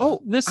it's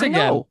this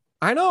again.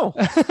 I know.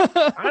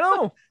 I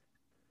know.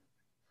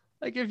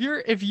 Like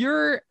if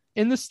you're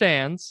in the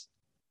stands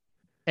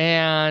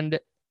and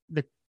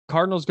the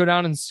Cardinals go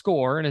down and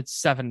score and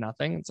it's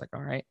 7-0, it's like,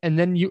 all right. And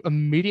then you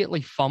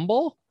immediately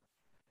fumble.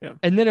 Yeah.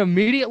 And then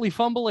immediately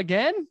fumble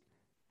again.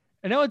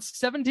 And now it's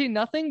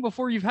 17-0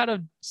 before you've had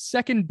a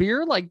second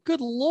beer. Like,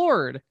 good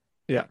Lord.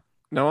 Yeah.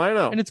 No, I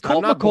know. And it's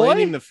Colt I'm not McCoy.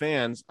 blaming the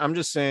fans. I'm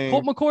just saying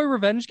Colt McCoy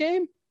revenge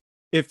game.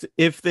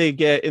 If they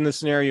get in the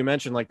scenario you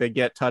mentioned, like they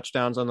get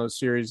touchdowns on those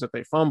series that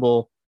they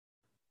fumble,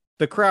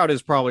 the crowd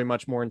is probably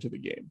much more into the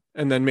game.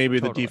 And then maybe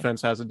the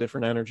defense has a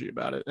different energy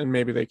about it. And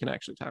maybe they can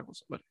actually tackle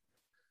somebody.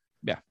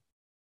 Yeah.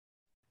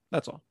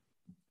 That's all.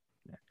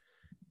 Yeah.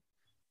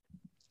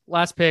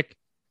 Last pick.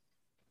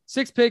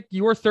 6th pick,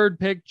 your 3rd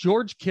pick,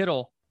 George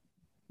Kittle.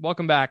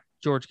 Welcome back,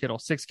 George Kittle.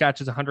 6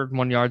 catches,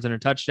 101 yards and a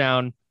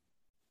touchdown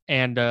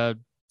and a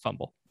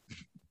fumble.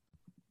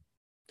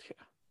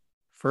 Yeah.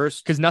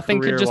 First, because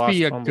nothing could just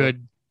be a fumble.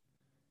 good.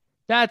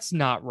 That's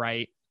not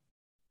right.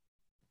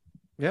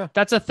 Yeah.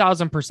 That's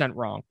 1,000%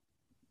 wrong.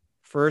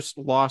 First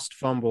lost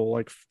fumble.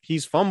 Like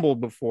he's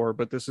fumbled before,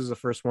 but this is the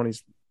first one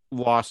he's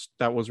lost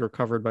that was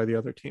recovered by the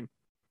other team.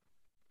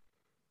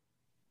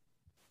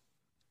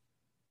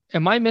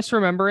 Am I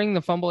misremembering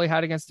the fumble he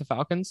had against the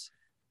Falcons?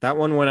 That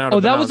one went out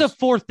of bounds. That was a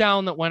 4th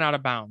down that went out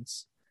of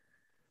bounds.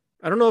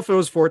 I don't know if it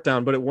was 4th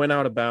down, but it went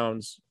out of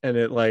bounds and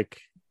it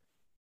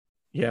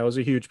it was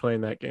a huge play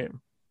in that game.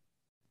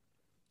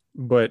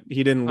 But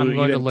he didn't lose. I'm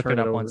going to look it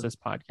up once this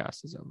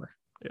podcast is over.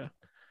 Yeah.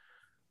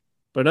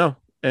 But no.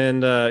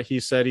 And he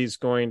said he's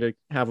going to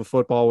have a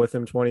football with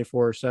him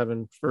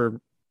 24/7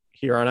 for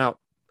here on out.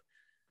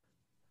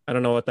 I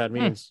don't know what that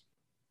means,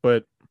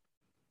 but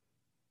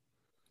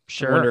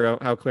sure. I wonder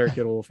how Claire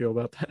Kittle will feel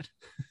about that.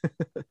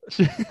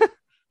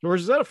 George,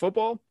 is that a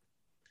football?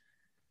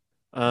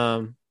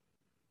 And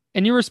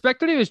you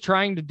respect what he was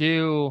trying to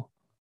do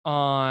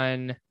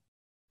on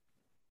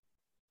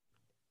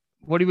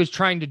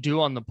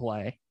the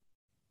play.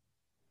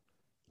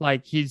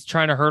 Like he's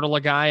trying to hurdle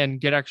a guy and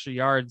get extra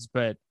yards,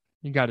 but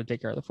you got to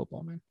take care of the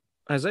football, man.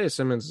 Isaiah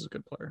Simmons is a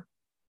good player.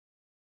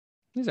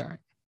 He's all right.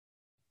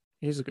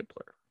 He's a good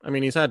player. I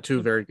mean, he's had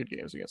 2 very good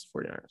games against the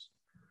 49ers.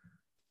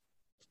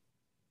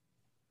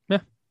 Yeah.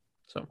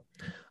 So,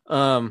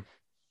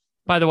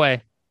 by the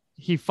way,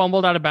 he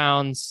fumbled out of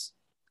bounds.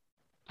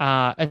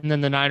 And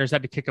then the Niners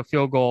had to kick a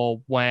field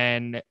goal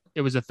when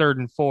it was a 3rd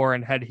and 4.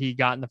 And had he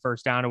gotten the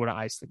first down, it would have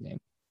iced the game.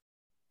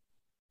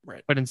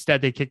 Right. But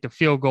instead, they kicked a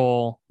field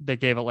goal. They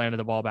gave Atlanta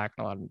the ball back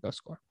and allowed him to go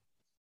score.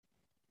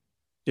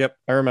 Yep.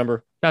 I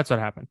remember. That's what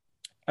happened.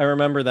 I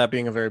remember that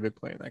being a very big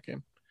play in that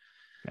game.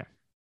 Yeah.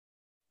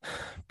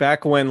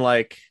 Back when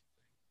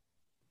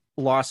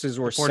losses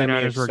were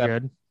 49ers were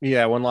good.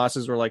 Yeah. When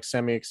losses were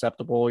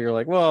semi-acceptable, you're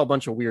like, well, a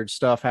bunch of weird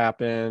stuff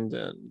happened.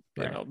 And,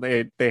 you know,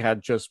 they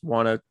had just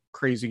won a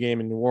crazy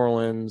game in New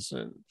Orleans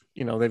and,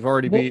 you know, they've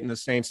already beaten the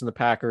Saints and the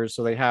Packers.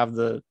 So they have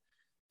the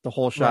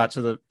whole shot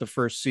to the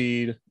first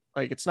seed.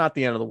 Like, it's not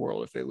the end of the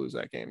world if they lose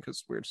that game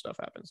because weird stuff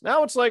happens.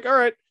 Now it's like, all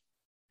right,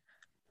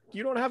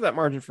 you don't have that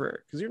margin for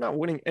error because you're not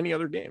winning any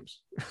other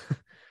games.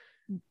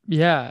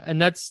 Yeah.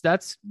 And that's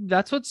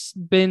what's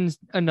been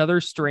another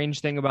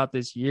strange thing about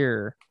this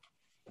year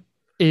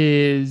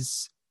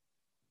is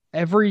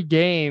every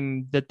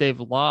game that they've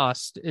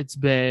lost, it's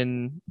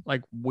been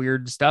like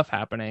weird stuff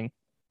happening.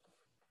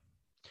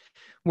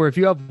 Where if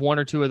you have 1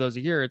 or 2 of those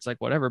a year, it's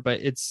like whatever,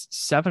 but it's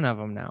 7 of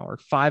them now, or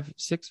 5,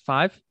 6,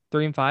 5,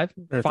 3 and 5,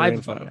 5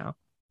 of them now.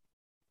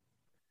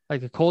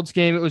 Like the Colts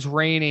game, it was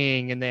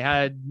raining and they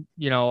had,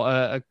 you know,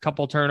 a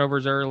couple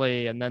turnovers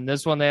early. And then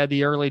this one, they had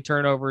the early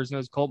turnovers and it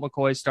was Colt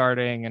McCoy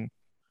starting. And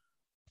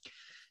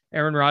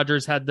Aaron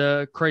Rodgers had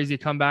the crazy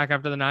comeback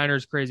after the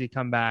Niners crazy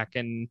comeback.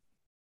 And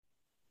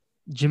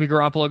Jimmy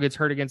Garoppolo gets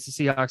hurt against the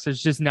Seahawks.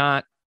 It's just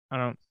not,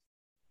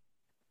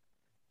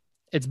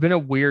 it's been a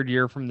weird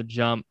year from the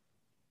jump.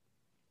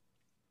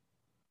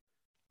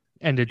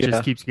 And it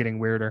just keeps getting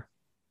weirder.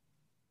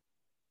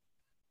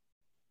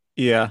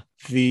 Yeah.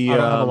 I don't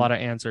have a lot of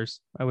answers.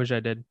 I wish I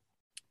did.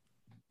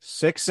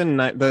 6 and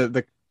 9.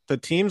 The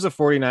teams the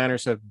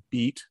 49ers have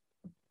beat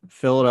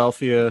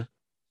Philadelphia,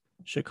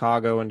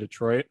 Chicago, and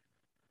Detroit.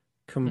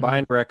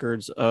 Combined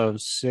records of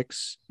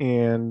 6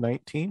 and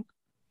 19. Is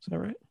that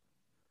right?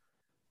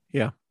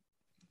 Yeah.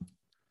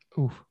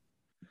 Ooh.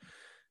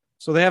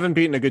 So they haven't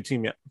beaten a good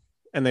team yet.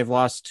 And they've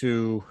lost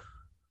to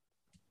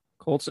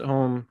Colts at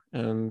home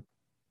and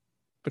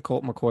the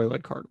Colt McCoy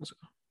led Cardinals.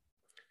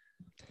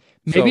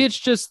 Maybe it's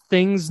just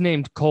things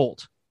named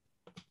Colt.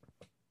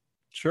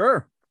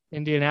 Sure.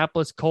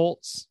 Indianapolis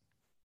Colts,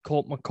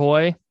 Colt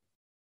McCoy.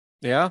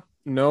 Yeah.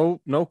 No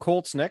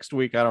Colts next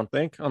week, I don't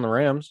think, on the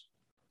Rams.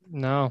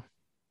 No.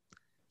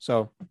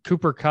 So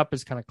Cooper Kupp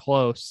is kind of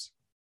close.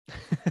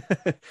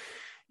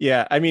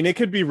 yeah, I mean, it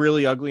could be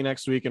really ugly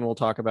next week, and we'll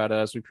talk about it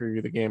as we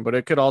preview the game, but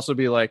it could also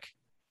be like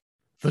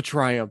the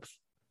triumph.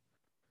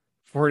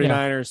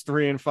 49ers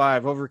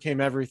 3-5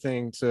 overcame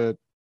everything to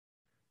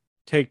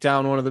take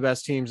down one of the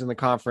best teams in the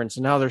conference,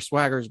 and now their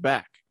swagger's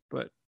back,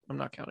 but I'm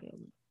not counting on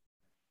it.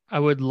 I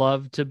would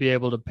love to be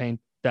able to paint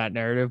that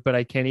narrative, but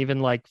I can't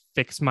even like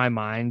fix my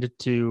mind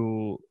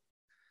to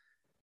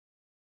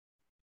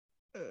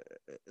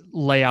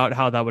lay out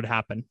how that would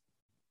happen.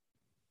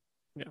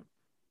 Yeah.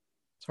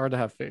 It's hard to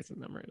have faith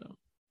in them right now.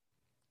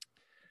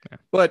 Yeah.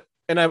 But,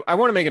 and I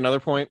want to make another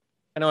point.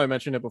 I know I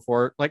mentioned it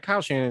before. Like,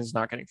 Kyle Shanahan is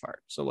not getting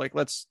fired. So, like,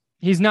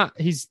 he's not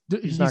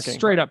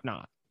straight up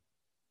not.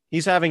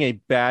 He's having a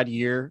bad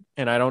year,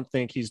 and I don't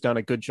think he's done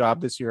a good job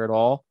this year at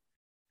all.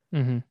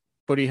 Mm-hmm.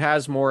 But he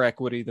has more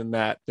equity than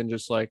that, than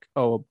just like,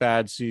 oh, a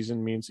bad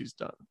season means he's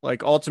done.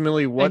 Like,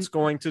 ultimately, what's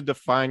going to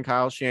define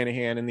Kyle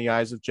Shanahan in the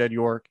eyes of Jed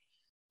York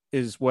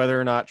is whether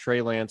or not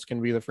Trey Lance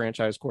can be the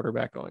franchise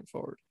quarterback going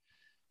forward.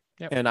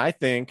 Yep. And I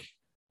think,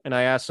 and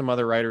I asked some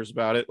other writers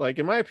about it, like,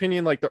 in my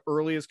opinion, like the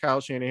earliest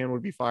Kyle Shanahan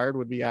would be fired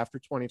would be after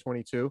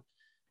 2022.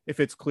 If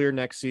it's clear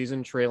next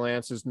season, Trey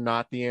Lance is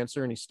not the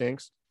answer and he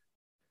stinks,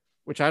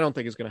 which I don't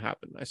think is going to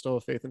happen. I still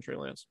have faith in Trey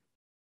Lance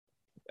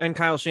and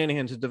Kyle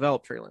Shanahan to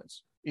develop Trey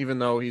Lance, even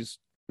though he's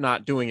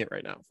not doing it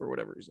right now for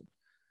whatever reason.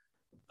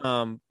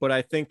 But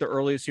I think the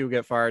earliest he will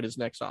get fired is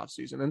next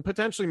offseason and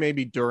potentially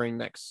maybe during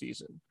next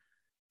season.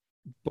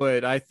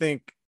 But I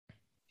think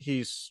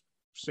he's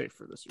safe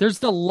for this year.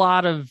 There's a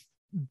lot of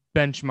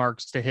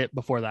benchmarks to hit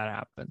before that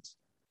happens.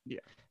 Yeah.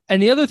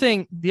 And the other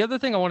thing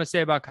I want to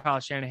say about Kyle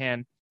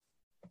Shanahan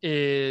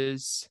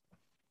is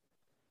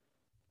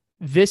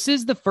this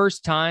is the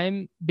first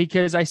time,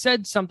 because I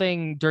said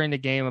something during the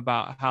game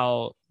about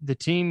how the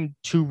team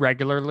too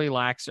regularly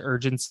lacks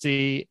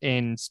urgency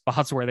in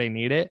spots where they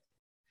need it.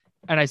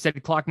 And I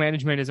said clock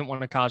management isn't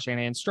one of Kyle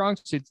Shanahan's strong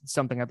suits. It's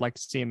something I'd like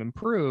to see him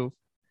improve.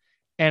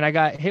 And I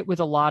got hit with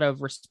a lot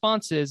of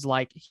responses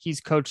like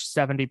he's coached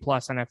 70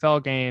 plus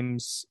NFL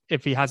games.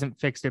 If he hasn't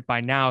fixed it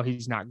by now,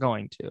 he's not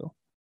going to.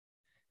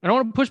 And I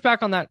want to push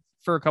back on that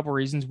for a couple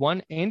reasons.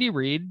 One, Andy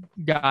Reid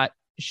got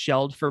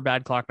shelled for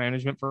bad clock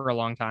management for a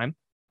long time.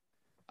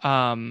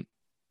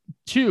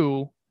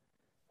 Two,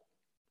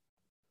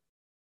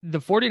 the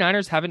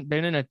 49ers haven't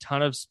been in a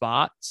ton of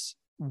spots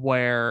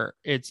where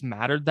it's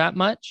mattered that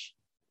much.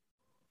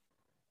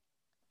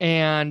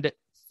 And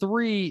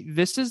three,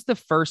 this is the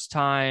first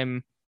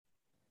time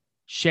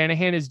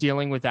Shanahan is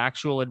dealing with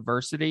actual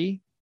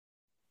adversity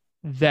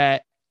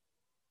that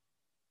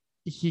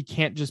he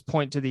can't just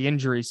point to the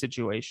injury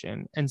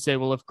situation and say,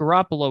 well, if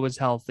Garoppolo was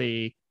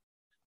healthy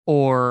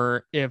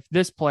or if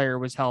this player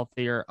was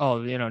healthy or, oh,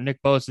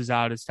 Nick Bosa is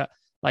out.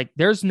 Like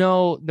there's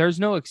no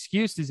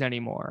excuses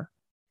anymore.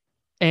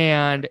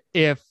 And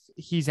if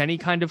he's any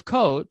kind of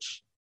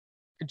coach,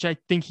 which I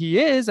think he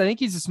is, I think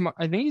he's a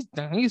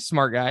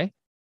smart guy.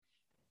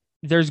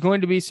 There's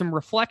going to be some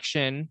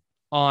reflection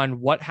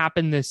on what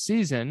happened this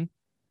season,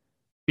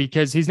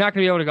 because he's not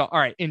going to be able to go, all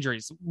right,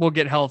 injuries, we'll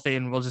get healthy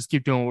and we'll just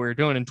keep doing what we were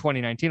doing in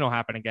 2019 will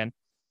happen again.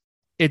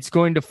 It's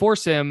going to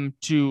force him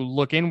to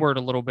look inward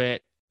a little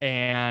bit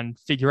and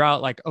figure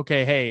out like,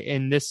 okay, hey,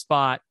 in this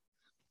spot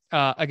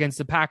against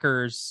the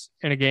Packers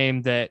in a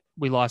game that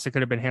we lost, it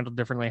could have been handled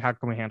differently. How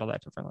can we handle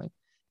that differently?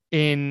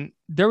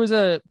 There was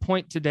a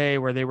point today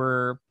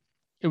where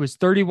it was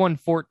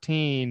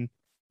 31-14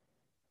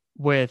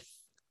 with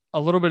a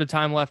little bit of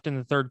time left in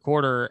the third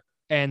quarter,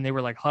 and they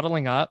were like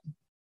huddling up,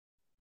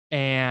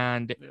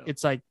 and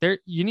it's like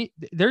you need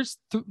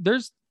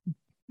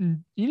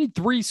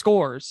three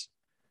scores.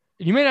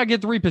 You may not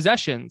get three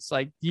possessions.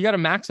 Like you got to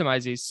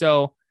maximize these.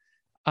 So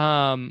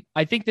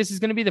I think this is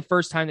going to be the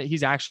first time that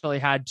he's actually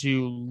had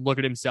to look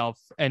at himself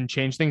and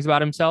change things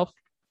about himself.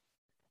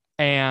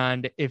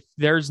 And if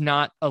there's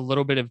not a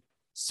little bit of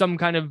some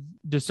kind of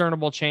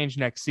discernible change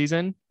next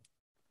season,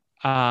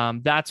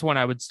 that's when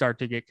I would start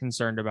to get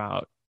concerned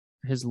about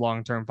his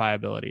long-term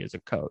viability as a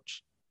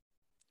coach,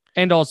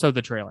 and also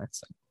the Trey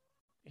Lance thing.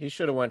 He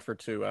should have went for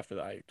 2 after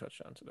the Ayuk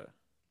touchdown today.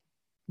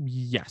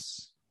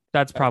 Yes,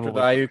 that's probably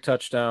after the Ayuk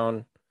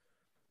touchdown.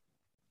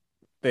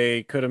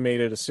 They could have made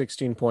it a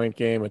 16-point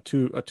game, a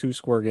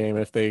two-score game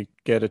if they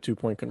get a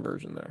 2-point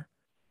conversion there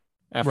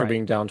after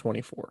being down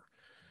 24.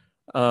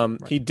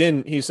 He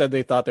didn't. He said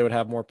they thought they would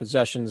have more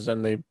possessions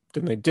than they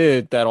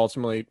did. That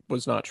ultimately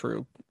was not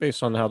true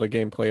based on how the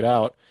game played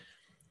out.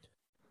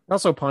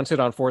 Also punted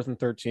on 4th and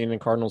 13 in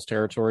Cardinals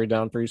territory,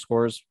 down 3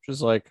 scores, which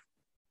is like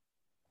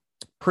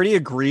pretty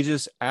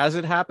egregious as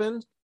it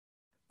happened.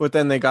 But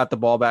then they got the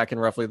ball back in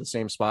roughly the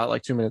same spot,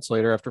 like 2 minutes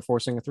later after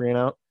forcing a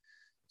 3-and-out.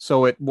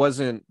 So it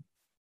was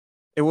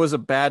a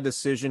bad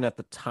decision at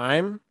the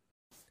time,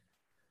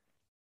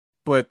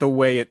 but the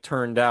way it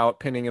turned out,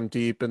 pinning him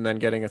deep and then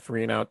getting a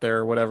 3-and-out there,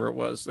 or whatever it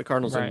was, the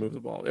Cardinals didn't move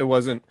the ball. It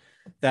wasn't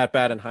that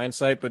bad in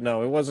hindsight, but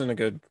no, it wasn't a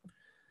good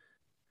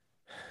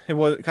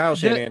Kyle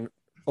Shanahan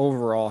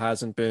overall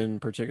hasn't been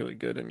particularly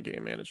good in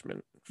game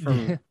management.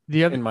 The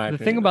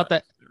thing about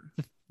that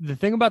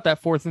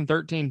 4th and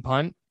 13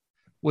 punt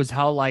was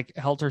how like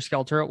helter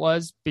skelter it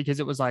was, because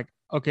it was like,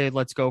 okay,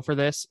 let's go for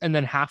this. And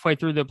then halfway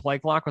through the play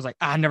clock was like,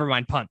 never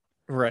mind, punt.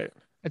 Right.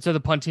 And so the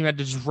punt team had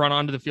to just run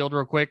onto the field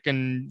real quick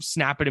and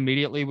snap it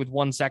immediately with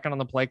 1 second on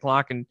the play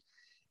clock. And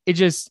it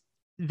just,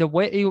 the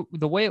way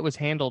it was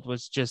handled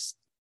was just,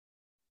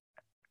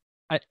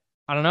 I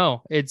don't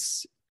know.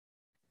 It's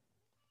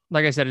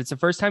like I said, it's the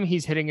first time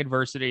he's hitting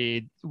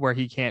adversity where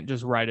he can't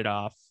just write it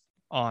off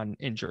on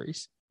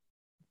injuries.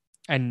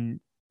 And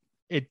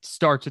it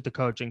starts with the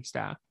coaching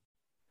staff.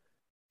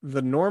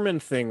 The Norman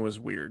thing was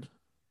weird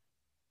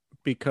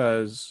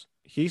because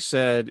he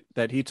said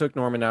that he took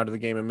Norman out of the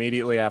game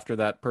immediately after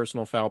that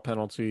personal foul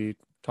penalty,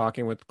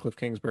 talking with Cliff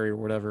Kingsbury or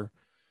whatever.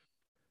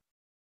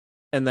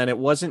 And then it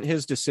wasn't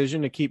his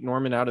decision to keep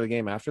Norman out of the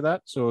game after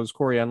that. So it was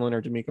Corey Enlin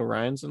or D'Amico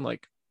Ryans. And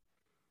like,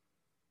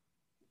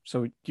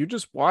 so you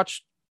just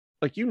watched,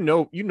 like, you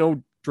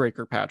know Drake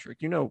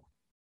Kirkpatrick, you know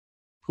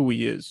who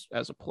he is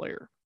as a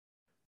player.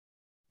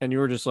 And you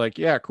were just like,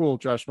 yeah, cool.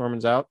 Josh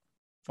Norman's out.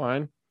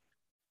 Fine.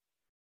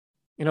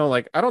 You know,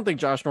 like, I don't think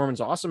Josh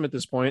Norman's awesome at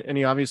this point, and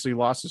he obviously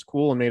lost his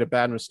cool and made a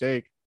bad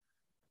mistake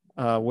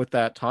with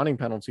that taunting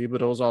penalty,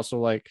 but it was also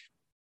like,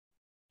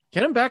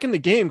 get him back in the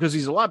game because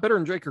he's a lot better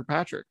than Drake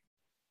Kirkpatrick.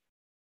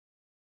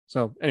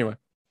 So anyway,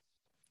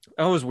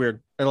 that was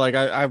weird. And like,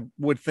 I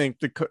would think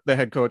the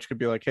head coach could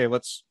be like, hey,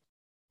 let's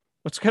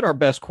get our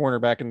best corner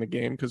back in the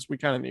game because we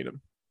kind of need him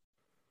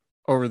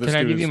over this. Can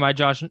I give you my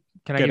Josh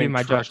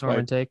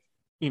Norman take?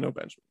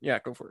 Benjamin. Yeah,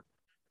 go for it.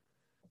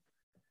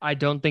 I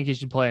don't think he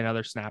should play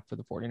another snap for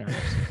the 49ers.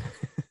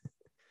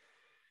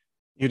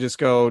 You just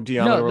go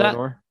Deommodore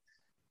Lenoir?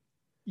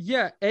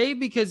 Yeah,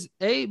 because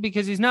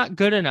he's not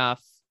good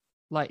enough.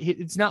 Like,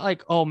 it's not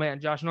like, oh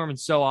man, Josh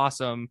Norman's so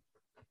awesome.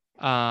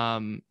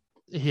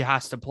 He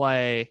has to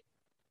play.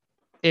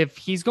 If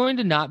he's going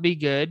to not be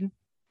good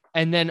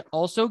and then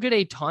also get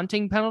a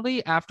taunting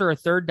penalty after a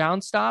 3rd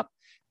down stop,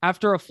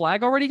 after a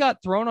flag already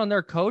got thrown on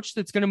their coach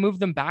that's going to move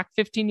them back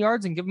 15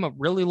 yards and give them a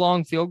really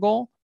long field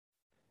goal,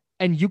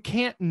 and you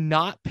can't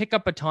not pick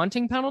up a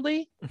taunting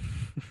penalty,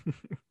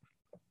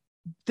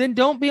 then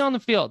don't be on the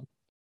field.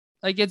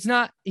 Like,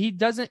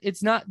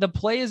 the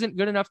play isn't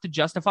good enough to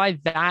justify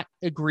that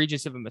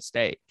egregious of a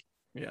mistake.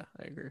 Yeah,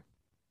 I agree.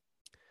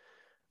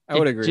 I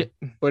would agree.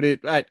 But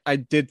I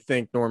did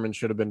think Norman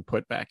should have been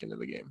put back into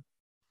the game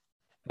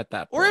at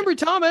that point. Or Ambry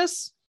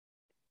Thomas.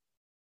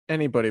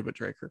 Anybody but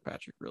Drake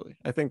Kirkpatrick, really.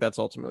 I think that's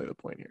ultimately the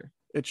point here.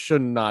 It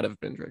should not have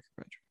been Drake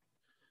Kirkpatrick.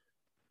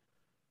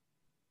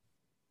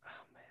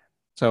 Oh, man.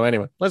 So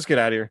anyway, let's get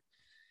out of here.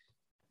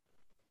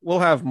 We'll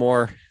have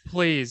more,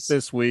 please,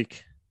 this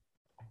week.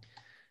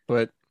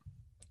 But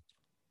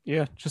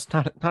yeah, just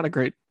not a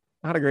great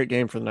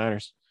game for the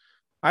Niners.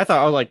 I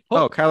thought,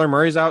 Kyler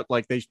Murray's out.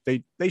 Like, they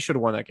should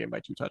have won that game by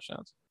 2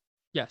 touchdowns.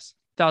 Yes,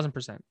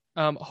 1,000%.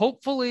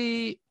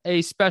 Hopefully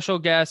a special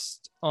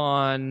guest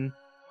on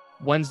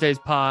Wednesday's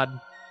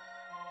pod.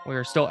 We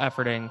are still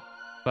efforting,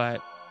 but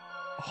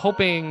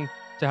hoping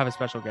to have a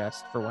special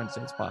guest for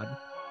Wednesday's pod.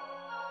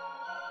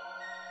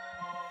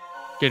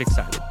 Get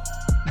excited.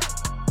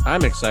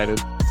 I'm excited.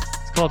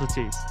 It's called a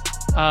tease.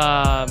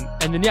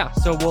 And then,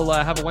 so we'll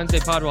have a Wednesday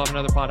pod. We'll have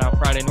another pod out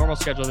Friday. Normal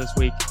schedule this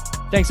week.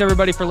 Thanks,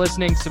 everybody, for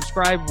listening.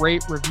 Subscribe,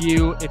 rate,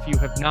 review. If you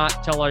have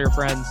not, tell all your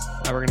friends.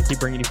 We're going to keep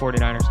bringing you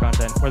 49ers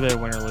content, whether they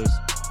win or lose.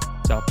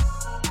 So,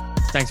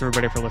 thanks,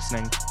 everybody, for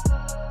listening.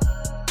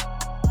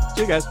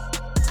 See you guys.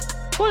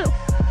 Bye.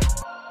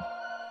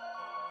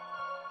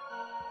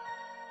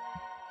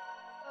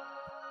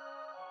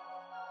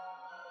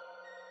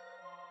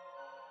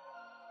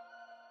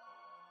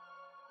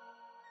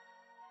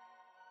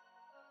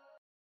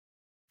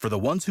 For the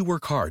ones who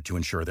work hard to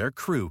ensure their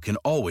crew can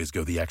always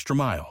go the extra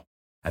mile,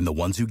 and the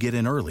ones who get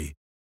in early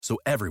so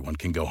everyone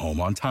can go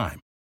home on time,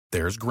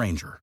 there's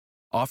Grainger,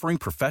 offering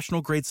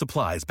professional-grade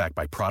supplies backed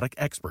by product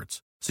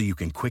experts so you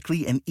can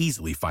quickly and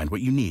easily find what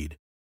you need.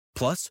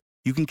 Plus,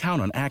 you can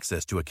count on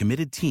access to a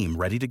committed team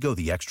ready to go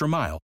the extra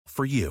mile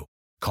for you.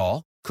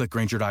 Call, click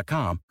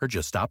Grainger.com, or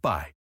just stop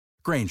by.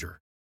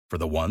 Grainger, for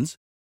the ones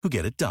who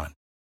get it done.